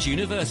Cambridge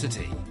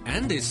University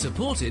and is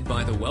supported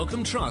by the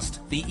Wellcome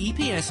Trust, the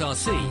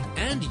EPSRC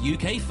and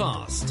UK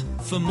FAST.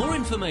 For more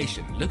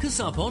information, look us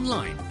up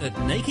online at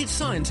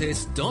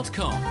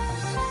nakedscientist.com.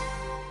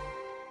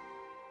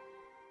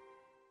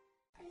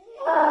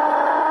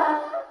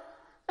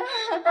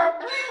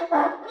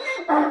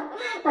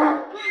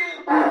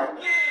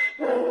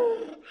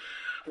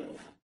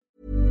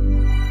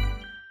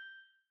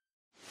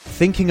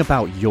 Thinking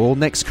about your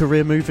next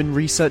career move in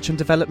research and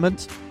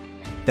development?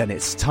 Then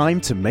it's time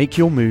to make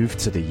your move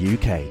to the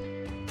UK.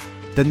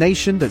 The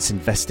nation that's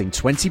investing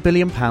 £20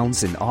 billion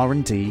in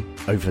R&D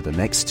over the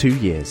next 2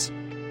 years.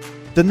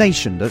 The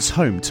nation that's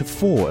home to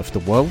 4 of the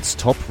world's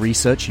top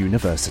research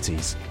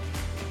universities.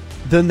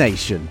 The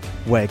nation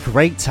where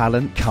great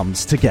talent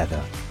comes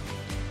together.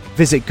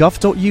 Visit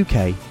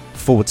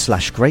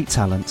gov.uk/great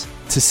talent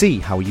to see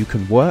how you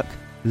can work,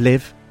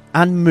 live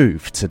and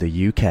move to the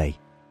UK.